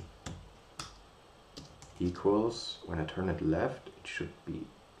heading equals, when I turn it left, it should be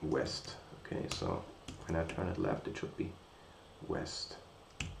west. Okay, so when I turn it left, it should be west.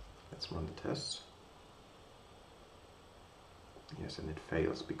 Let's run the tests. Yes, and it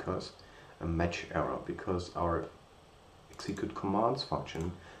fails because a match error, because our execute commands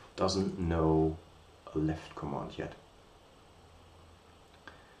function doesn't know a left command yet.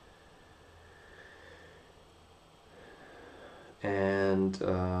 And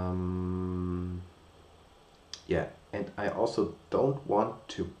yeah, and I also don't want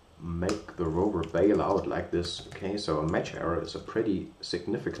to make the rover bail out like this. Okay, so a match error is a pretty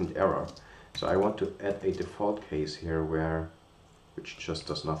significant error. So I want to add a default case here which just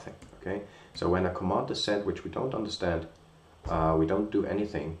does nothing. Okay, so when a command is sent which we don't understand, we don't do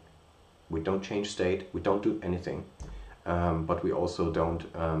anything. We don't change state. We don't do anything. But we also don't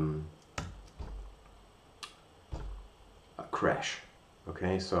crash.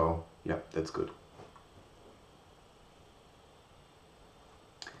 Okay, so yeah, that's good.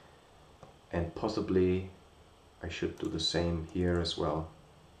 And possibly I should do the same here as well.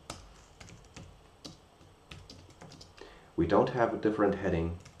 We don't have a different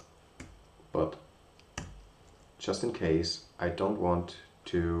heading, but just in case, I don't want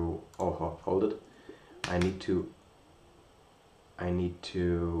to, oh, hold it, I need to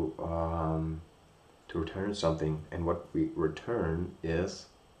return something, and what we return is,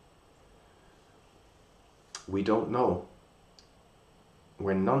 we don't know.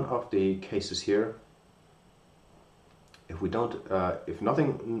 When none of the cases here, if we don't, if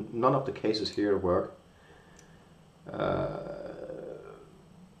none of the cases here work,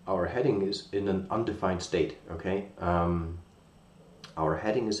 our heading is in an undefined state. Okay, our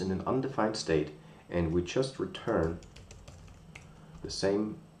heading is in an undefined state, and we just return the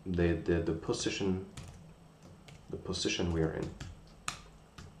same, the position we are in.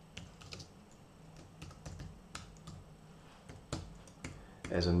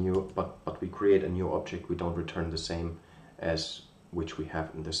 As a new, but we create a new object. We don't return the same as which we have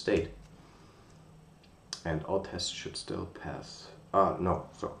in the state. And all tests should still pass. No,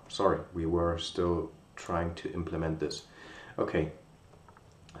 so sorry, we were still trying to implement this. Okay,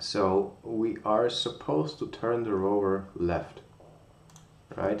 so we are supposed to turn the rover left,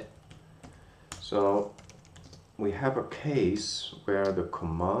 right? So we have a case where the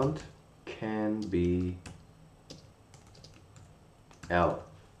command can be L,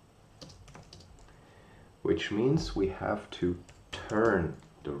 which means we have to turn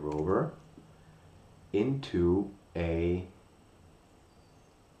the rover into a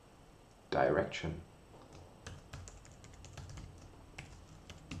direction.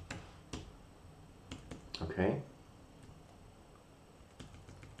 Okay.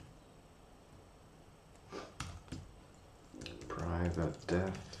 Private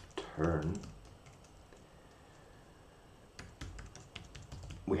def turn.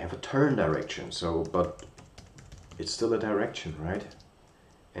 We have a turn direction, so, but it's still a direction, right?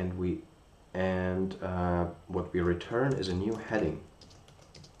 And what we return is a new heading.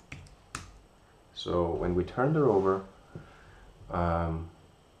 So when we turn the rover,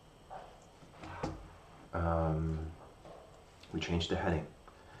 we change the heading.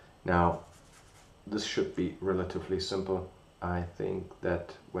 Now, this should be relatively simple. I think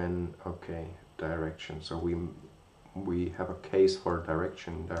that when, okay, direction. So we have a case for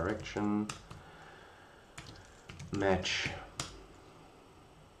direction. Direction match.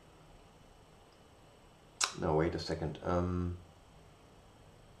 No, wait a second.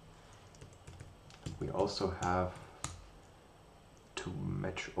 We also have to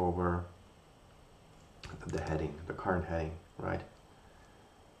match over the heading, the current heading, right?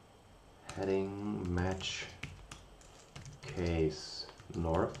 Heading match case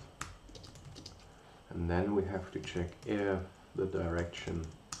north, and then we have to check if the direction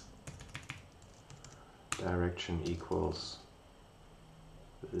equals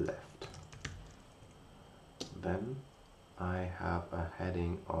left. Then I have a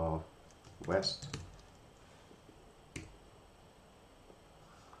heading of west,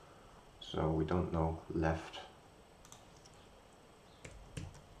 so we don't know left.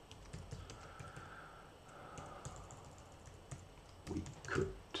 We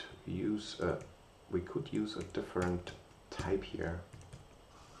could use a different type here.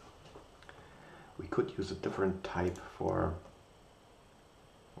 We could use a different type for,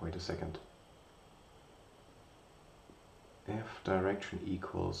 wait a second. If direction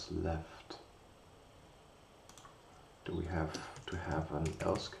equals left, do to have an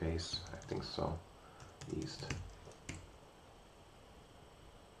else case. I think so. East.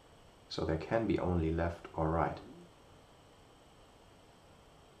 So there can be only left or right.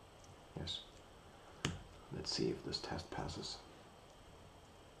 Yes. Let's see if this test passes.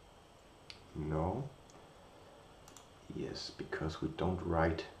 No. Yes, because we don't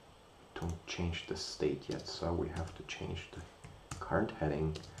change the state yet, so we have to change the current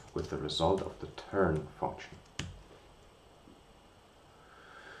heading with the result of the turn function.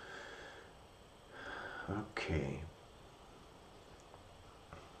 Okay.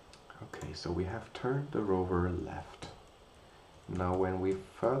 Okay, so we have turned the rover left. Now when we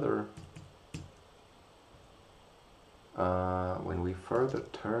further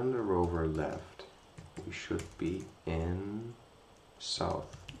turn the rover left, we should be in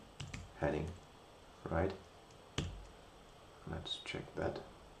south heading, right? Let's check that.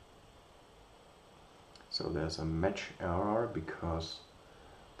 So there's a match error because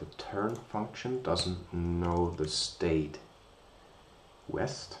the turn function doesn't know the state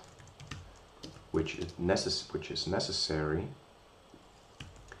west, which is necessary,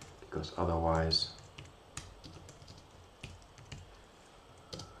 because otherwise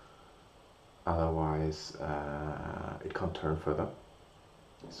it can't turn further.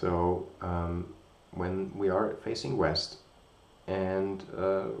 So when we are facing west and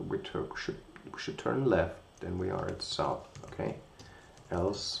we should turn left, then we are at south, okay?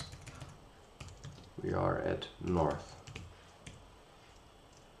 Else we are at north.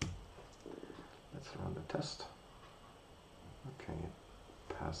 Let's run the test. Okay, it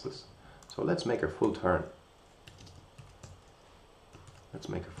passes. So let's make a full turn. Let's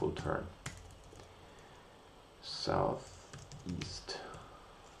make a full turn. South, east.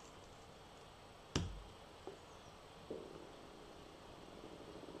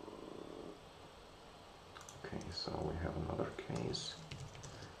 Okay, so we have another case.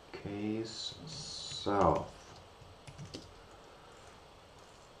 Case south.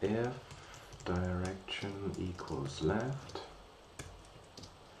 If direction equals left,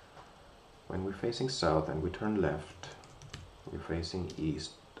 when we're facing south and we turn left, we're facing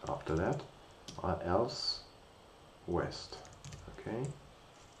east after that, or else west. Okay.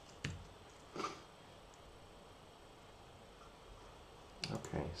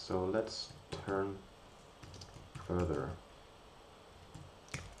 Okay, so let's turn further.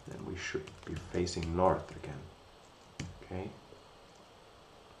 Then we should be facing north again. Okay.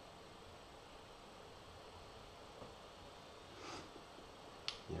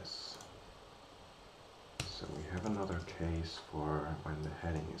 Yes. So we have another case for when the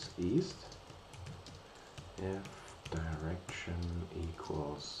heading is east. If direction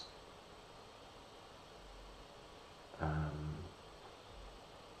equals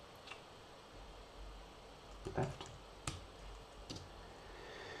left.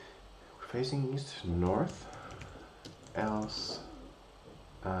 We're facing east, north, else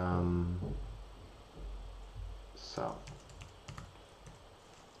south.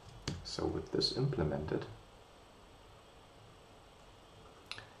 So with this implemented,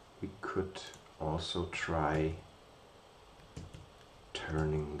 we could also try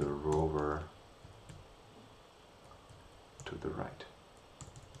turning the rover to the right.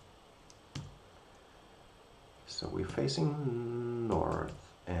 So we're facing north,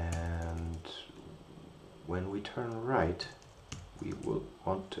 and when we turn right, we will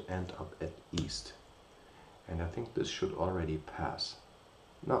want to end up at east. And I think this should already pass.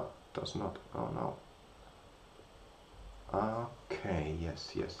 No, it does not. Oh no. Okay,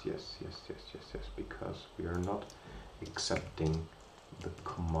 yes, because we are not accepting the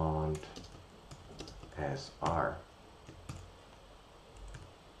command as R.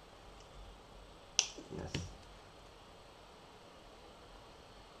 Yes.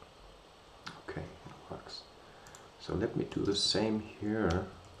 Okay, it works. So let me do the same here.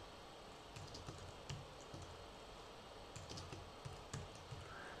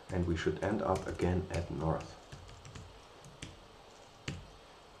 And we should end up again at north.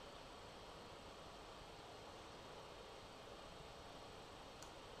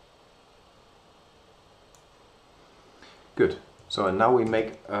 Good. So and now we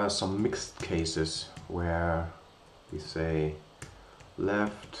make some mixed cases where we say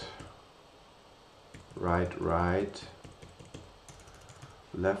left, right, right,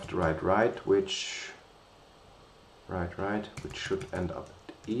 left, right, right, which should end up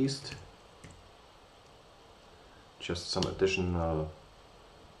at east. Just some additional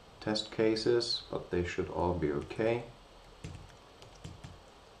test cases, but they should all be okay.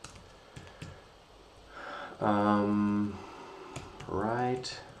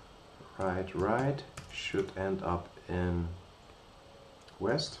 Right should end up in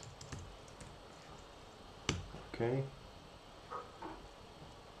west. Okay.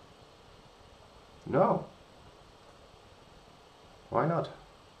 No. Why not?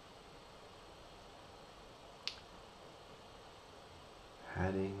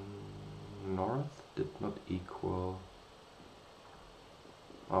 Heading north did not equal...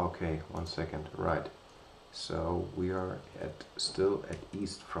 Okay, 1 second, right. So we are still at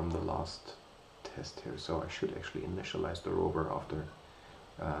east from the last test here. So I should actually initialize the rover after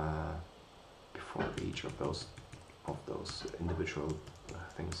before each of those individual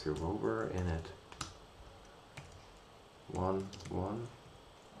things here. Rover in it 1 1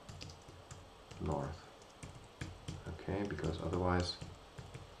 north. Okay, because otherwise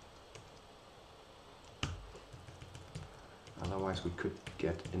we could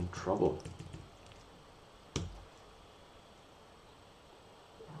get in trouble.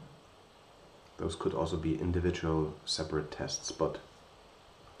 Those could also be individual separate tests, but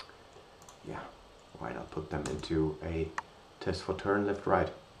yeah, why not put them into a test for turn left right?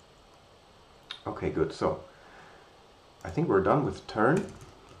 Okay, good. So I think we're done with turn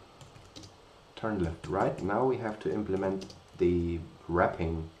left right. Now we have to implement the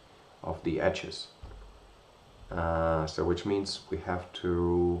wrapping of the edges. So which means we have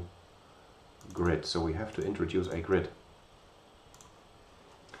to grid. So we have to introduce a grid.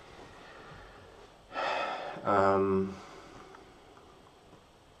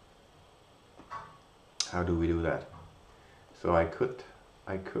 How do we do that? So I could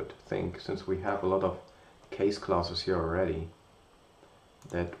think, since we have a lot of case classes here already,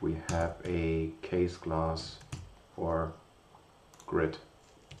 that we have a case class for grid.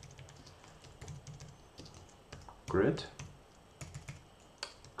 Grid,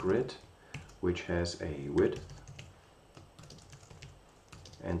 which has a width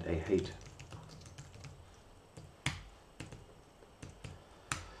and a height.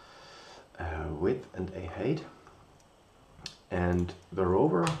 Width and a height, and the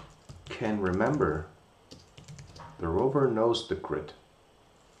rover can remember. The rover knows the grid.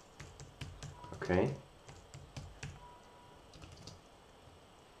 Okay.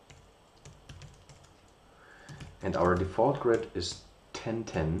 And our default grid is 10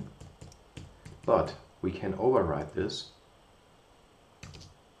 10, but we can override this.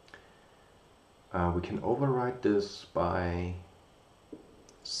 We can override this by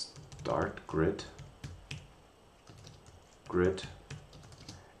start grid,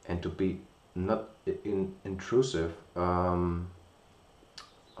 and to be not intrusive,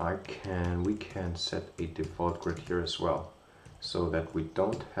 we can set a default grid here as well, so that we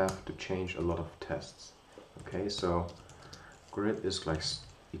don't have to change a lot of tests. Okay, so grid is like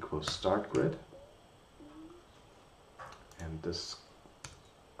equals start grid, and this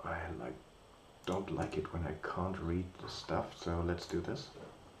don't like it when I can't read the stuff, so let's do this.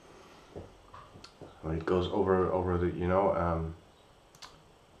 When it goes over the, you know,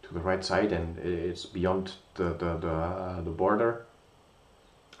 to the right side and it's beyond the border,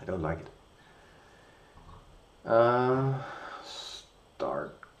 I don't like it.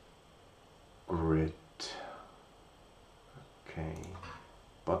 Start grid. Okay,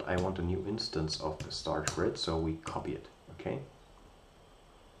 but I want a new instance of the start grid, so we copy it. Okay.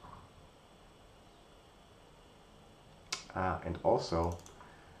 And also,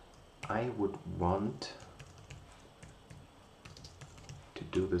 I would want to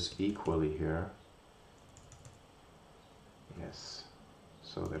do this equally here. Yes,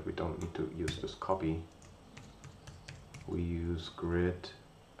 so that we don't need to use this copy. We use grid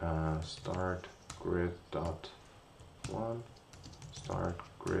start grid dot 1, start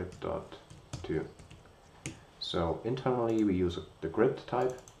grid dot 2. So internally we use the grid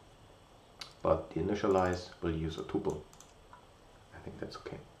type, but the initialize will use a tuple. I think that's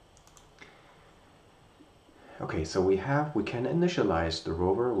okay. Okay, so we can initialize the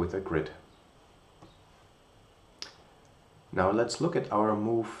rover with a grid. Now let's look at our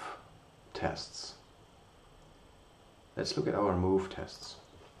move tests. So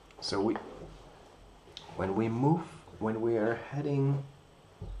when we are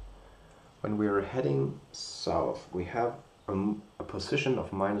heading south, we have a position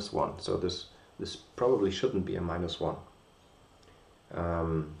of -1. So this probably shouldn't be a -1.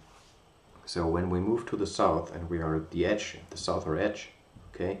 So when we move to the south and we are at the edge, the southern edge,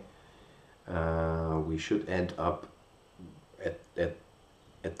 okay, we should end up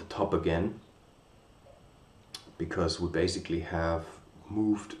at the top again, because we basically have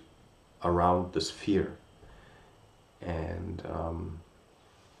moved around the sphere, and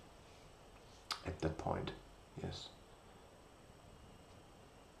at that point, yes.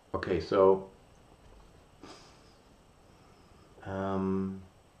 Okay, so So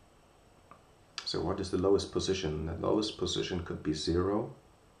what is the lowest position? The lowest position could be 0,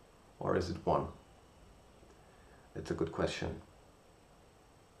 or is it 1? That's a good question.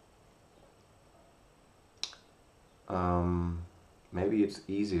 Maybe it's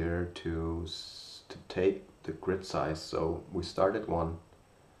easier to take the grid size. So we start at 1.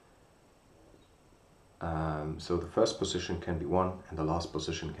 So the first position can be 1 and the last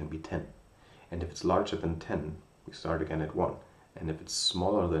position can be 10. And if it's larger than 10, we start again at 1. And if it's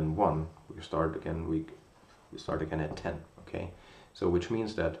smaller than 1, we start again at 10. Okay? So which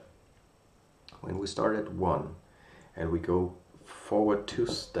means that when we start at 1 and we go forward 2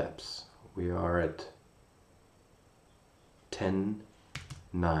 steps, we are at 10,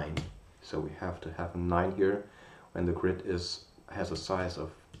 9. So we have to have a 9 here when the grid has a size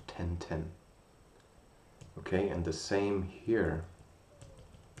of 10, 10. Okay, and the same here.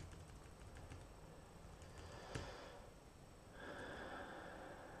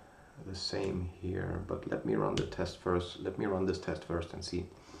 The same here, but let me run the test first. Let me run this test first and see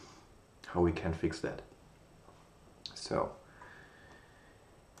how we can fix that. So,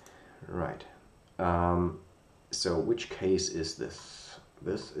 right. So which case is this?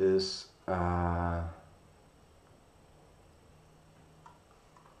 This is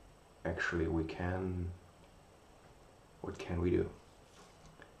actually we can. What can we do?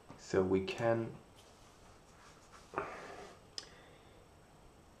 So we can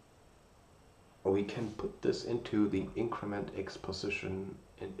put this into the increment x position,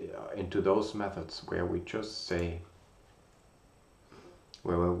 into those methods where we just say,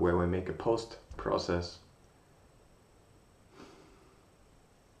 where we make a post process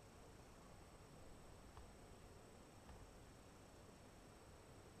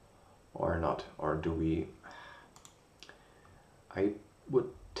or not, or do we? I would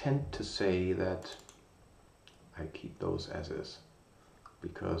tend to say that I keep those as is,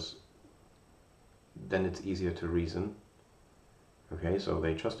 because then it's easier to reason. Okay, so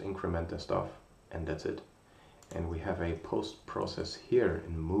they just increment the stuff and that's it. And we have a post process here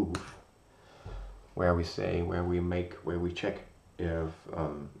in move where we say, where we check if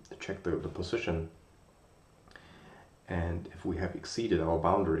check the position, and if we have exceeded our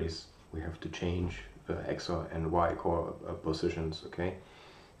boundaries, we have to change the x and y positions. Okay,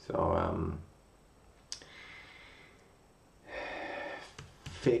 so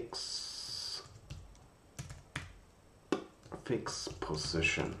fix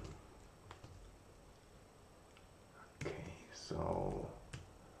position. Okay, so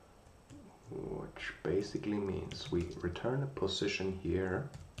which basically means we return a position here.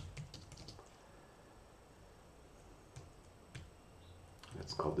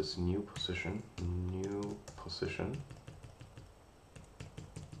 Let's call this new position.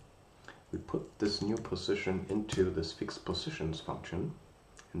 We put this new position into this fixed positions function,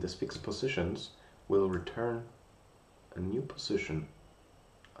 and this fixed positions will return a new position,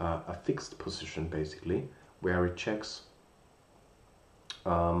 a fixed position basically, where it checks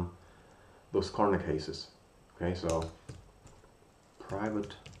those corner cases. Okay, so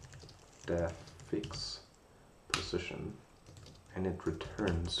private def fix position, and it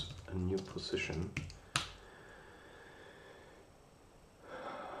returns a new position.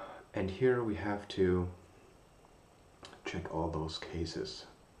 And here we have to check all those cases.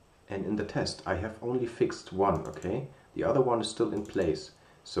 And in the test I have only fixed one, okay? The other one is still in place.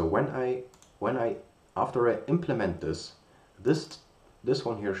 So when I after I implement this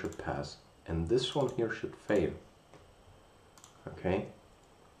one here should pass and this one here should fail. Okay?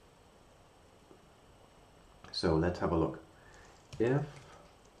 So let's have a look. If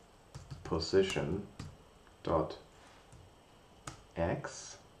position dot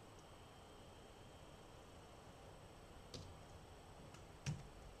x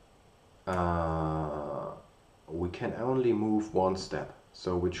we can only move one step,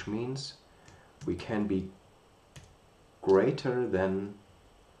 so which means we can be greater than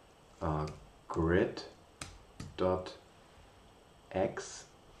grid dot x.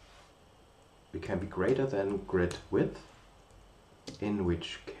 We can be greater than grid width, in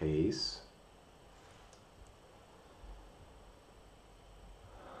which case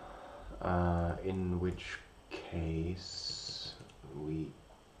we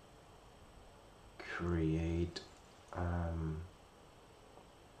create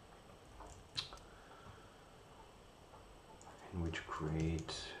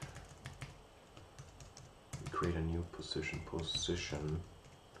we create a new position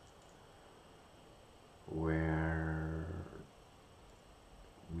where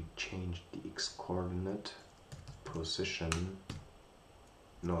we change the x coordinate position.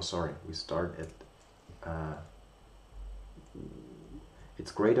 No, sorry, we start at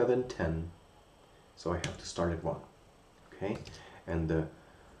it's greater than 10, so I have to start at 1. Okay, and the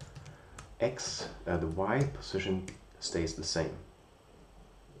the y position stays the same.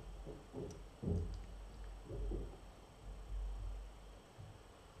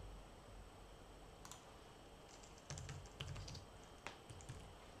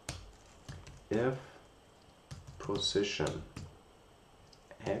 If position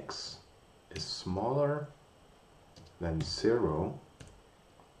x is smaller than 0,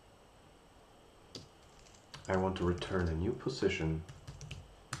 I want to return a new position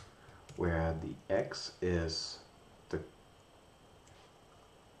where the x is the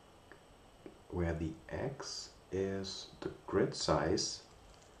grid size,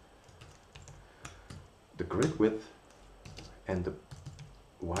 the grid width, and the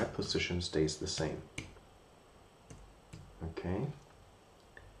y position stays the same. Okay,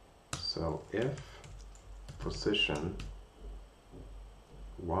 so if position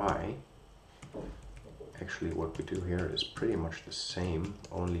y, actually what we do here is pretty much the same,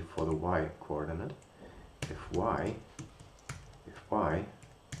 only for the y coordinate. If y,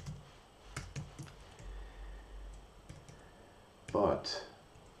 but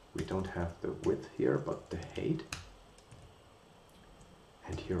we don't have the width here, but the height,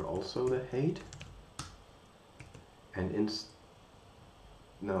 and here also the height, and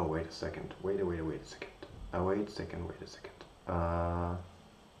no, wait a second, wait a second.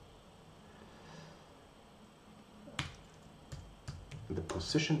 The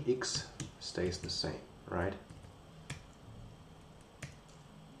position x stays the same, right?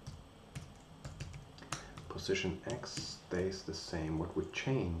 Position x stays the same. What would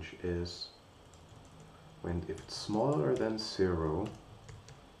change is if it's smaller than 0,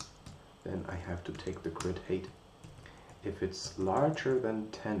 then I have to take the grid height. If it's larger than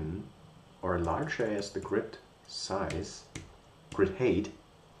 10, or larger as the grid size, grid height,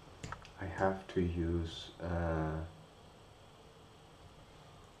 I have to use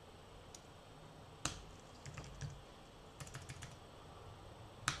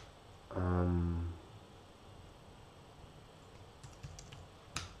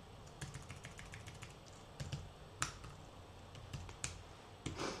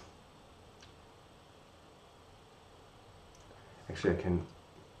actually I can,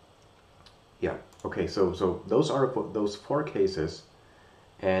 yeah, okay, so those are those 4 cases,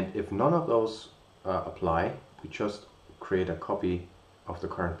 and if none of those apply, we just create a copy of the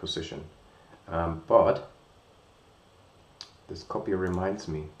current position. But this copy reminds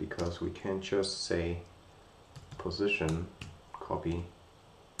me, because we can't just say position copy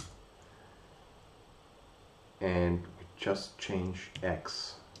and we just change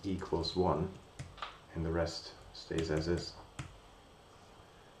x equals 1 and the rest stays as is.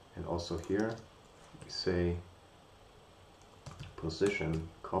 And also here we say position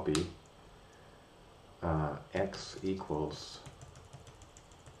copy x equals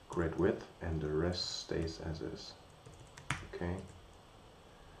grid width and the rest stays as is. Okay.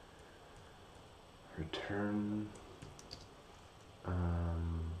 Return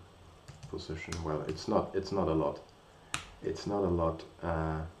position. Well, it's not a lot. It's not a lot.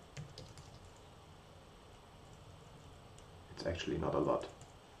 It's actually not a lot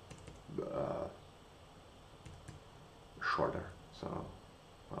shorter. So,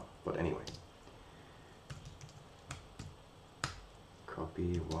 well, but anyway.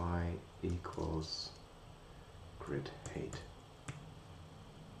 Copy y equals grid height.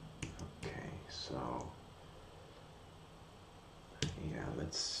 Okay, so yeah,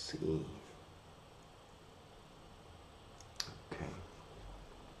 let's see. Okay.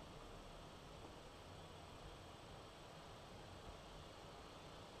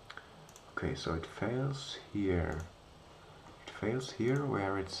 Okay, so it fails here. It fails here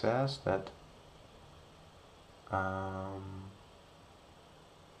where it says that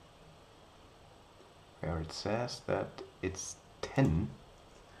it's 10.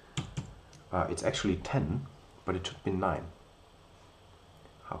 It's actually 10, but it should be 9.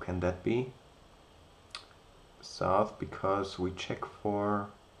 How can that be? South, because we check for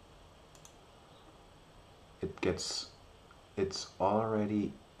it's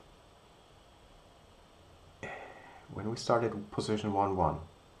already, when we started position 1, 1,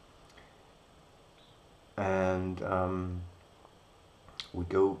 and we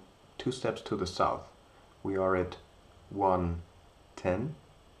go 2 steps to the south, we are at 1, 10,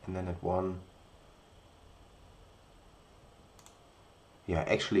 and then at 1, yeah,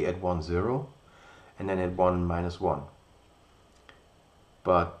 actually at 1, 0, and then at 1, -1.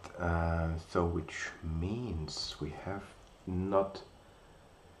 But so which means we have not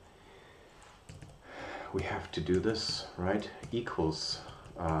we have to do this, right? Equals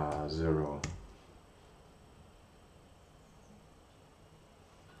 0.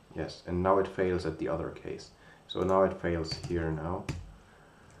 Yes, and now it fails at the other case. So now it fails here now.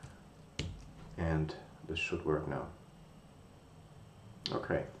 And this should work now.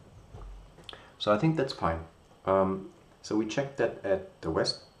 Okay. So I think that's fine. So we checked that at the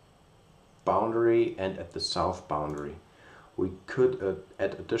west boundary and at the south boundary. We could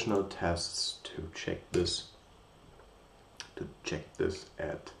add additional tests to check this.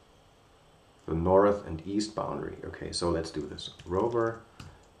 At the north and east boundary. Okay, so let's do this. Rover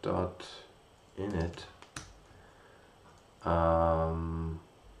dot init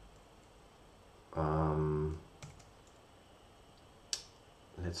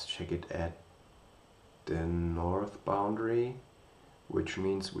let's check it at the north boundary, which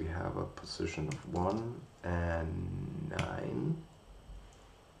means we have a position of 1 and 9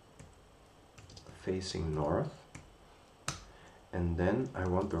 facing north, and then I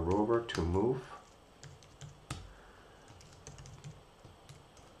want the rover to move.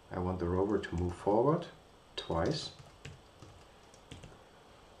 I want the rover to move forward twice.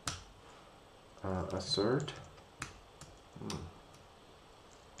 Assert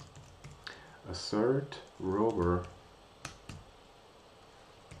rover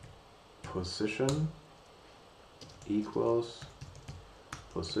position equals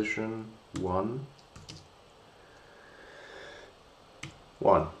position 1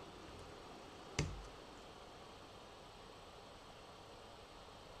 1.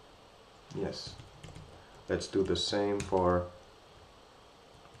 Yes. Let's do the same for,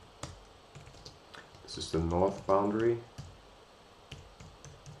 this is the north boundary,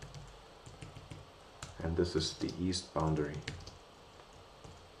 and this is the east boundary.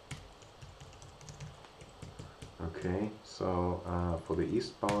 Okay, so for the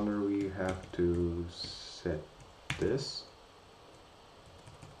east boundary we have to set this,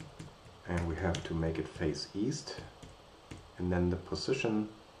 and we have to make it face east, and then the position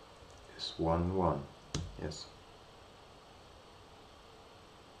is 1 1. Yes.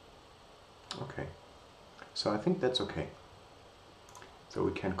 Okay, so I think that's okay. So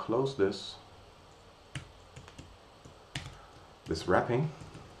we can close this wrapping,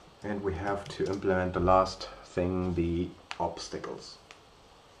 and we have to implement the last thing, the obstacles.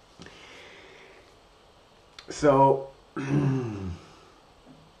 So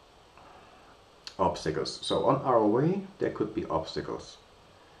obstacles. So on our way there could be obstacles.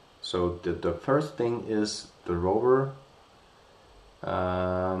 So the first thing is the rover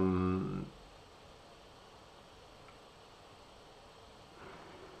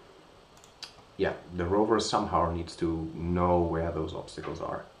yeah, the rover somehow needs to know where those obstacles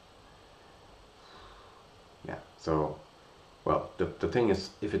are. Yeah, so well, the thing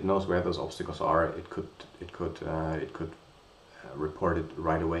is, if it knows where those obstacles are, it could report it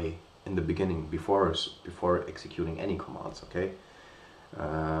right away in the beginning before executing any commands. Okay,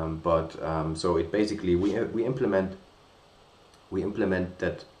 so it basically we implement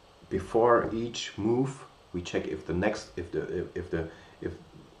that before each move we check if the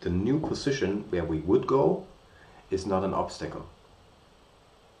new position where we would go is not an obstacle.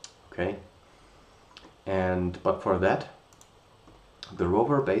 Okay, but for that the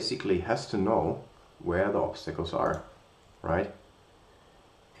rover basically has to know where the obstacles are, right?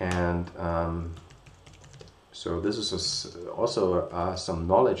 And so this is also some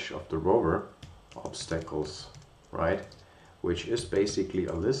knowledge of the rover obstacles, right? Which is basically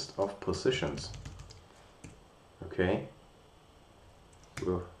a list of positions. Okay.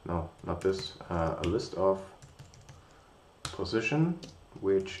 No, not this. A list of position,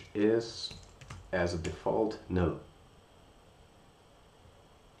 which is as a default nil.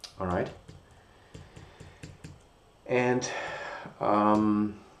 All right. And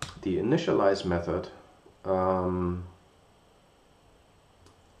the initialize method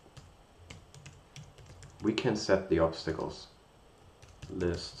we can set the obstacles.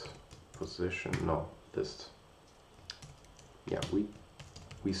 List position, no, list. Yeah,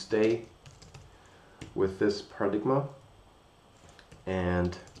 we stay with this paradigm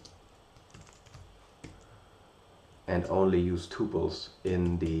and only use tuples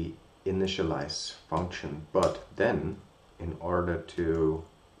in the initialize function. But then, in order to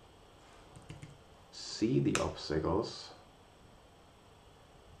see the obstacles,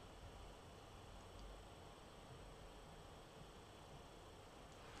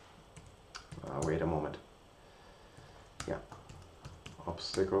 wait a moment. Yeah,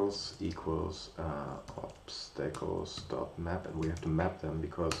 obstacles equals obstacles dot map, and we have to map them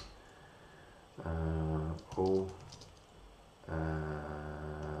because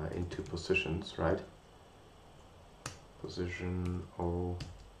into positions, right? position O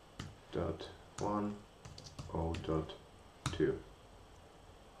dot 1, O dot 2.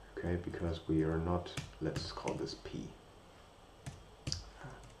 Okay, because we are not, let's call this P.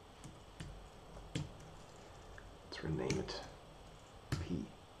 Let's rename it P.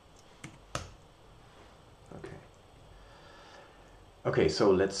 Okay. Okay, so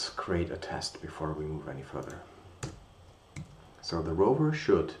let's create a test before we move any further. So the rover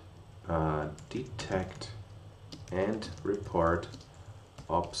should detect and report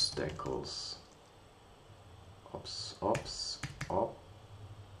obstacles.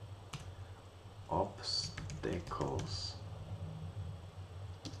 Obstacles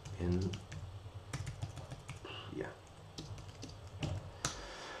in, yeah.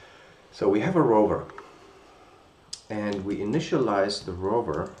 So we have a rover, and we initialize the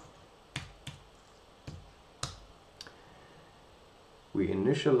rover. We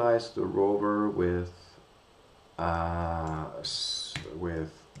initialize the rover with a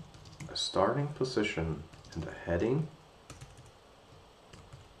starting position and a heading,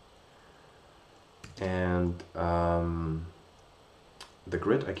 and the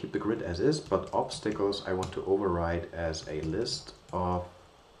grid, I keep the grid as is, but obstacles I want to override as a list of,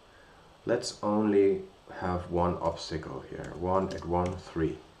 let's only have one obstacle here, 1 at 1,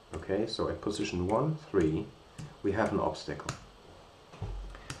 3. Okay, so at position 1, 3 we have an obstacle.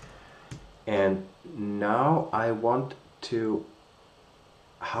 And now I want to,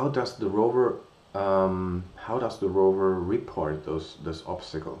 how does the rover report this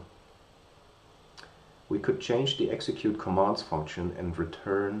obstacle? We could change the execute commands function and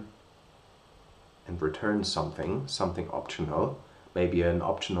return something optional, maybe an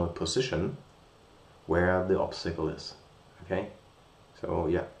optional position where the obstacle is. Okay, so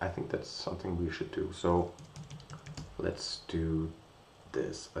yeah, I think that's something we should do. So let's do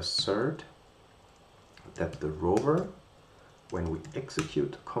this. Assert that the rover, when we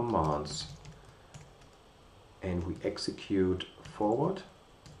execute commands and we execute forward,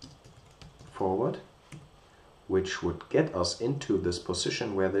 which would get us into this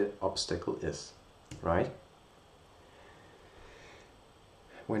position where the obstacle is, right?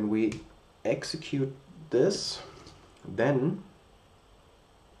 When we execute this, then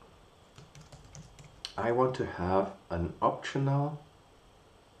I want to have an optional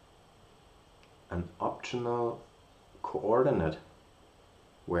coordinate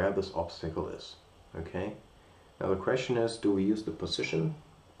where this obstacle is. Okay, now the question is, do we use the position?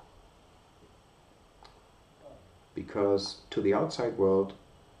 Because to the outside world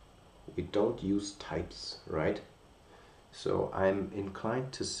we don't use types, right? So I'm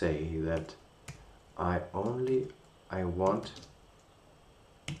inclined to say that I want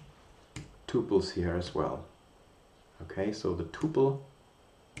tuples here as well. Okay, so the tuple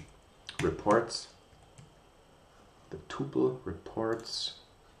reports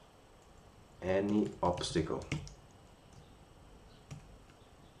any obstacle.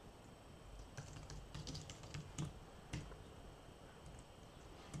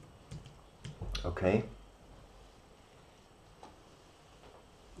 Okay,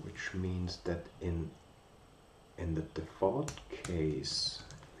 which means that in the default case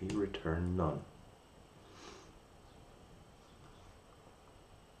we return none.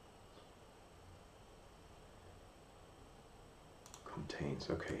 Contains.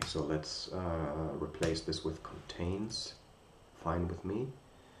 Okay, so let's replace this with contains. Fine with me.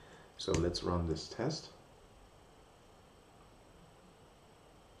 So let's run this test.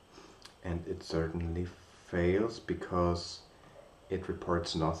 And it certainly fails because it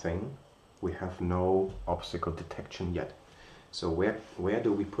reports nothing. We have no obstacle detection yet. So where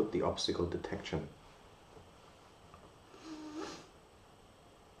do we put the obstacle detection?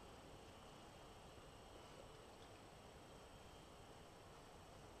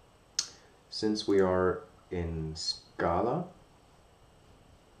 Since we are in Scala,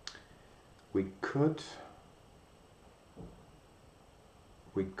 we could,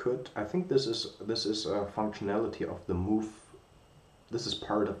 I think this is a functionality of the move. This is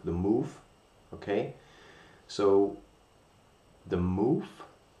part of the move. Okay, so the move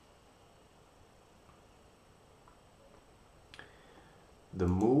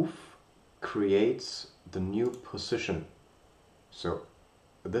creates the new position. So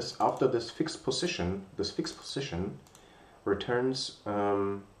this, after this fixed position returns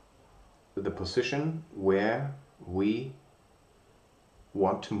the position where we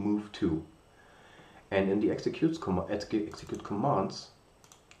want to move to. And in the execute commands,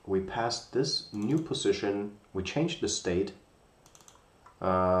 we pass this new position, we change the state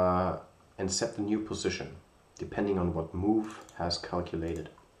and set the new position depending on what move has calculated,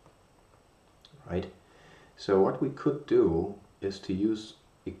 right? So what we could do is to use,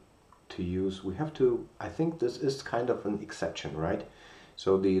 we have to, I think this is kind of an exception, right?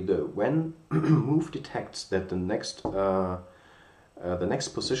 So when move detects that the next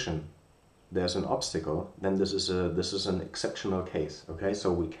position there's an obstacle, then this is an exceptional case. Okay,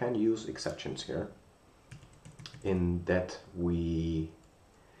 so we can use exceptions here. In that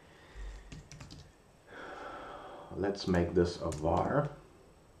let's make this a var.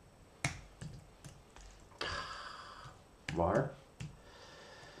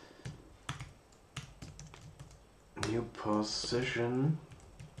 New position.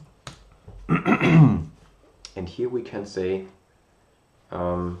 And here we can say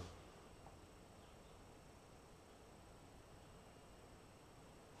yeah,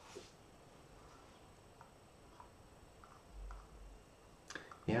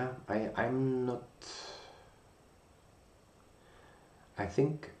 I'm not, I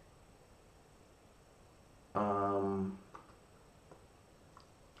think I'm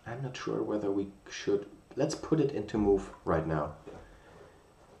not sure whether we should, let's put it into move right now.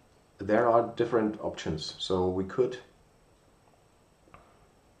 There are different options, so we could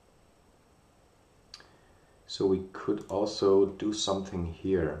also do something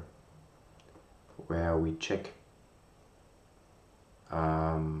here where we check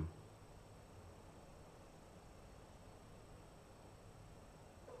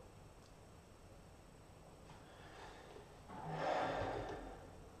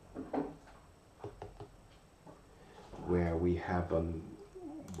where we have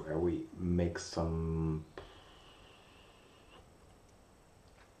where we make some,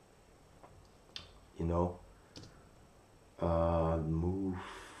 you know, move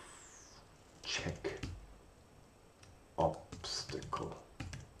check obstacle,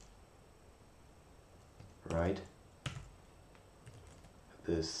 right?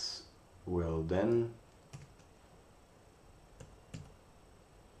 This will then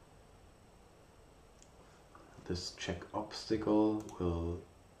this check obstacle will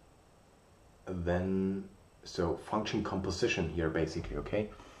then, so function composition here basically, okay?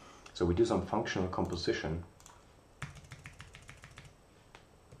 So we do some functional composition.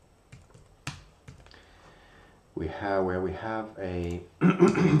 We have where we have a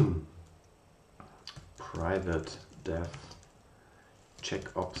private def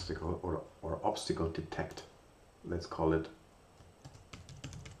check obstacle or obstacle detect. Let's call it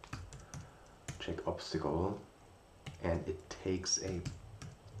check obstacle, and it takes a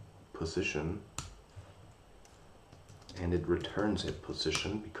position and it returns a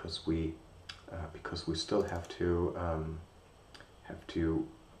position because we still have to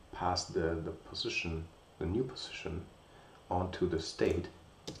pass the position, the new position, onto the state,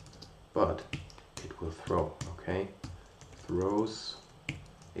 but it will throw, okay? Throws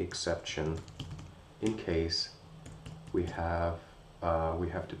exception in case we have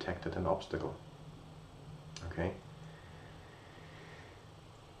detected an obstacle, okay?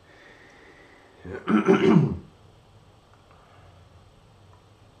 And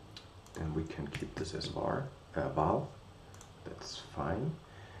we can keep this as val. That's fine.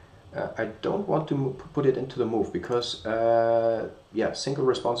 I don't want to put it into the move because, yeah, single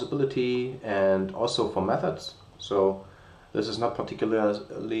responsibility and also for methods. So this is not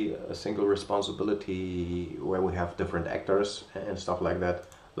particularly a single responsibility where we have different actors and stuff like that,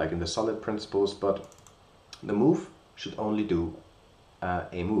 like in the solid principles, but the move should only do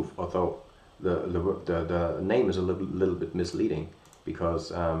a move, although the name is a little bit misleading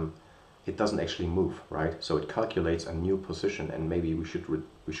because it doesn't actually move, right? So it calculates a new position, and maybe we should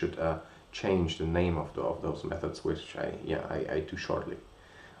change the name of those methods, which I do shortly,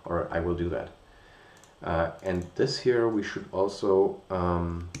 or I will do that. And this here we should also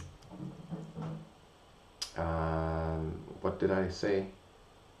what did I say?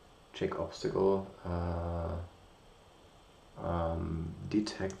 Check obstacle,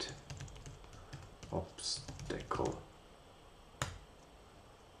 detect obstacle.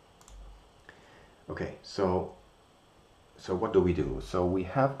 Okay, so what do we do? So we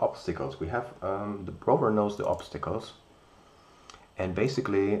have obstacles. We have the rover knows the obstacles, and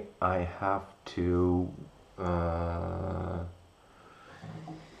basically I have to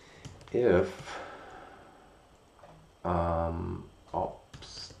if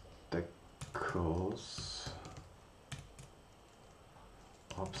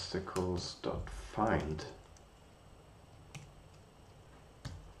obstacles dot find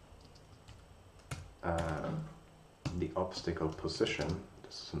the obstacle position.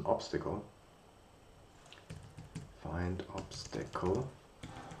 This is an obstacle. Find obstacle.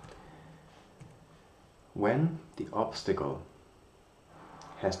 When the obstacle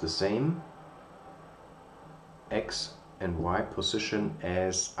has the same X and Y position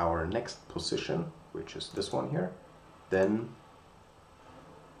as our next position, which is this one here, then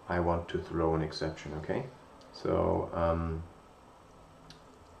I want to throw an exception, okay? So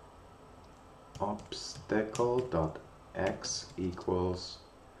obstacle.x equals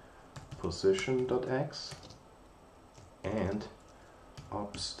position.x and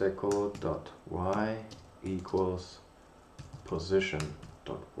obstacle.y equals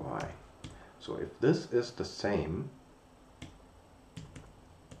position.y. So if this is the same,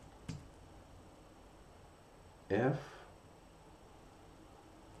 if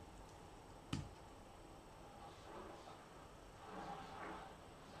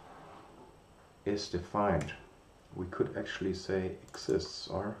is defined, we could actually say exists,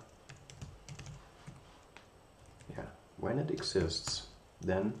 or yeah, when it exists,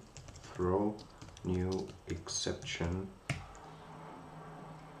 then throw new exception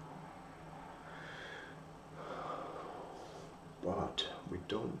but we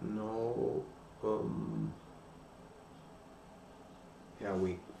don't know. Yeah,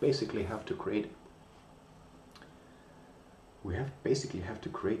 we basically have to create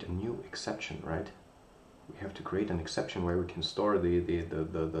a new exception, right? We have to create an exception where we can store the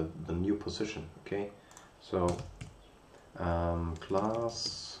new position, okay? So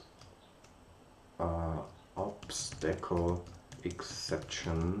class obstacle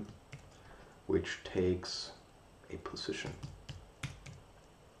exception which takes a position,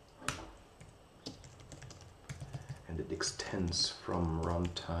 and it extends from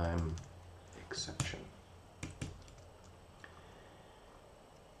runtime exception.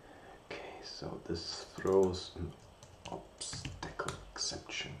 Okay, so this throws an obstacle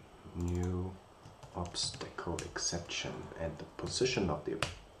exception, new obstacle exception, and the position of the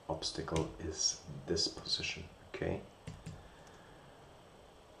obstacle is this position, okay?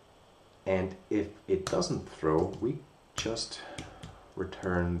 And if it doesn't throw, we just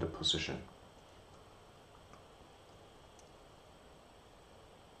return the position.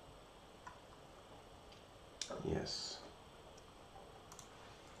 Yes.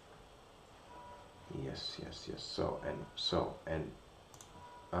 Yes.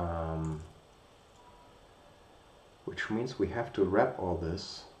 Which means we have to wrap all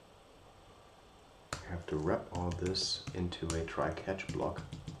this. We have to wrap all this into a try-catch block.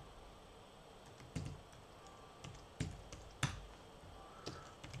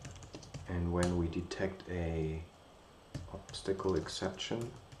 And when we detect a obstacle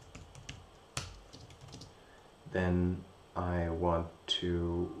exception, then I want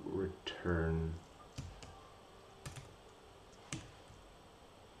to return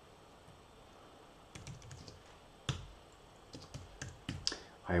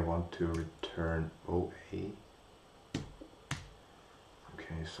OA.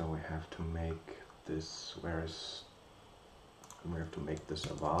 Okay, so we have to make this, we have to make this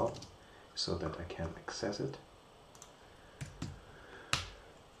a val so that I can access it.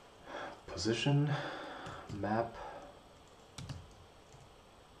 Position map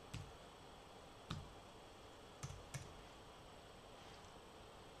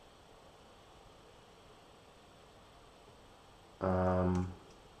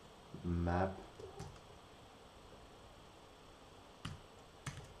map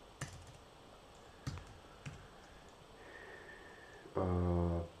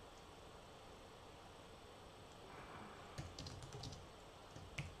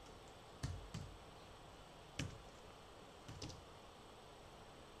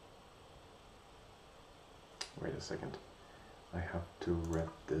wait a second, I have to wrap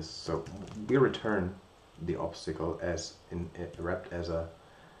this. So we return the obstacle as wrapped as a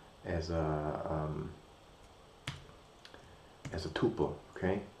tuple,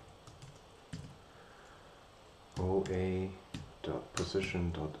 okay?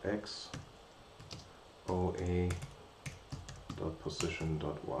 OA.position.x,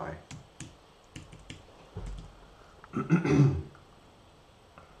 OA.position.y.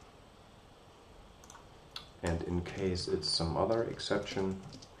 And in case it's some other exception,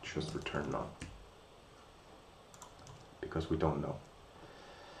 just return none, because we don't know.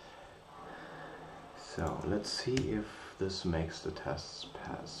 So let's see if this makes the tests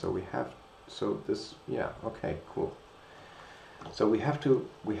pass. So we had, cool. So we had to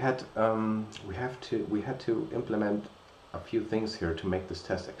implement a few things here to make this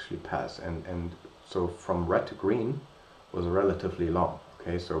test actually pass, and so from red to green was relatively long,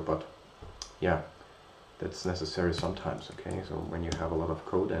 okay? So, but yeah, that's necessary sometimes, okay? So when you have a lot of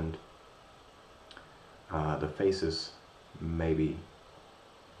code and the faces maybe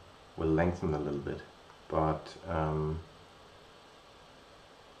will lengthen a little bit, but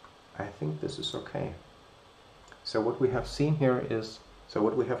I think this is okay. So what we have seen here is, so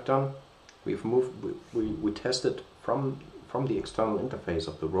what we have done, we've moved, we tested from the external interface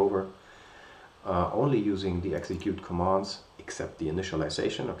of the rover, only using the execute commands, except the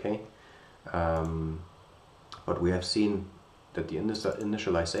initialization, okay? But we have seen that the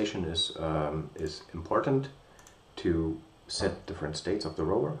initialization is important to set different states of the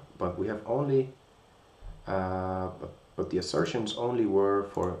rover, but we have only, but the assertions only were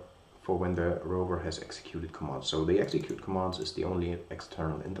for when the rover has executed commands. So the execute commands is the only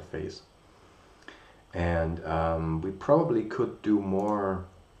external interface. And we probably could do more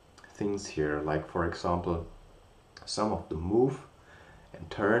things here, like for example, some of the move and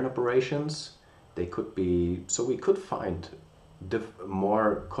turn operations, they could be, so we could find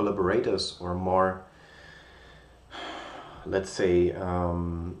more collaborators or more, let's say,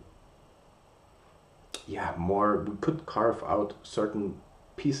 yeah, more, we could carve out certain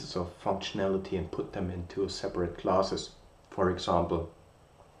pieces of functionality and put them into separate classes. For example,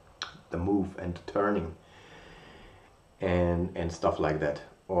 the move and turning and stuff like that.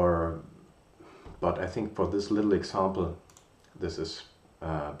 Or, but I think for this little example, this is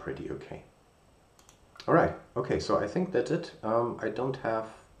pretty okay. All right, okay, so I think that's it. I don't have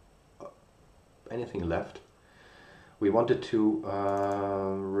anything left. We wanted to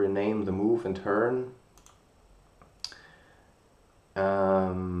rename the move and turn.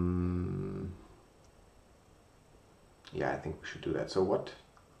 Yeah, I think we should do that. So what?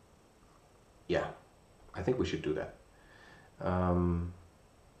 Yeah, I think we should do that.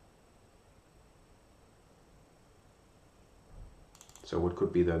 So what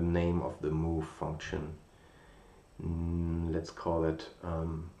could be the name of the move function? Let's call it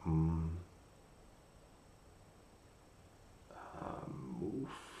move.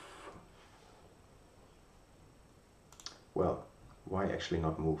 Well, why actually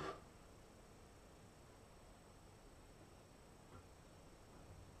not move?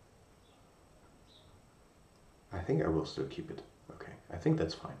 I think I will still keep it. Okay, I think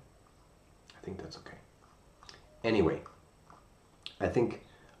that's fine. I think that's okay. Anyway, I think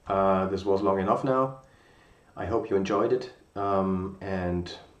this was long enough now. I hope you enjoyed it.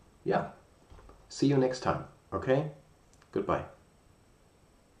 And yeah, see you next time. Okay? Goodbye.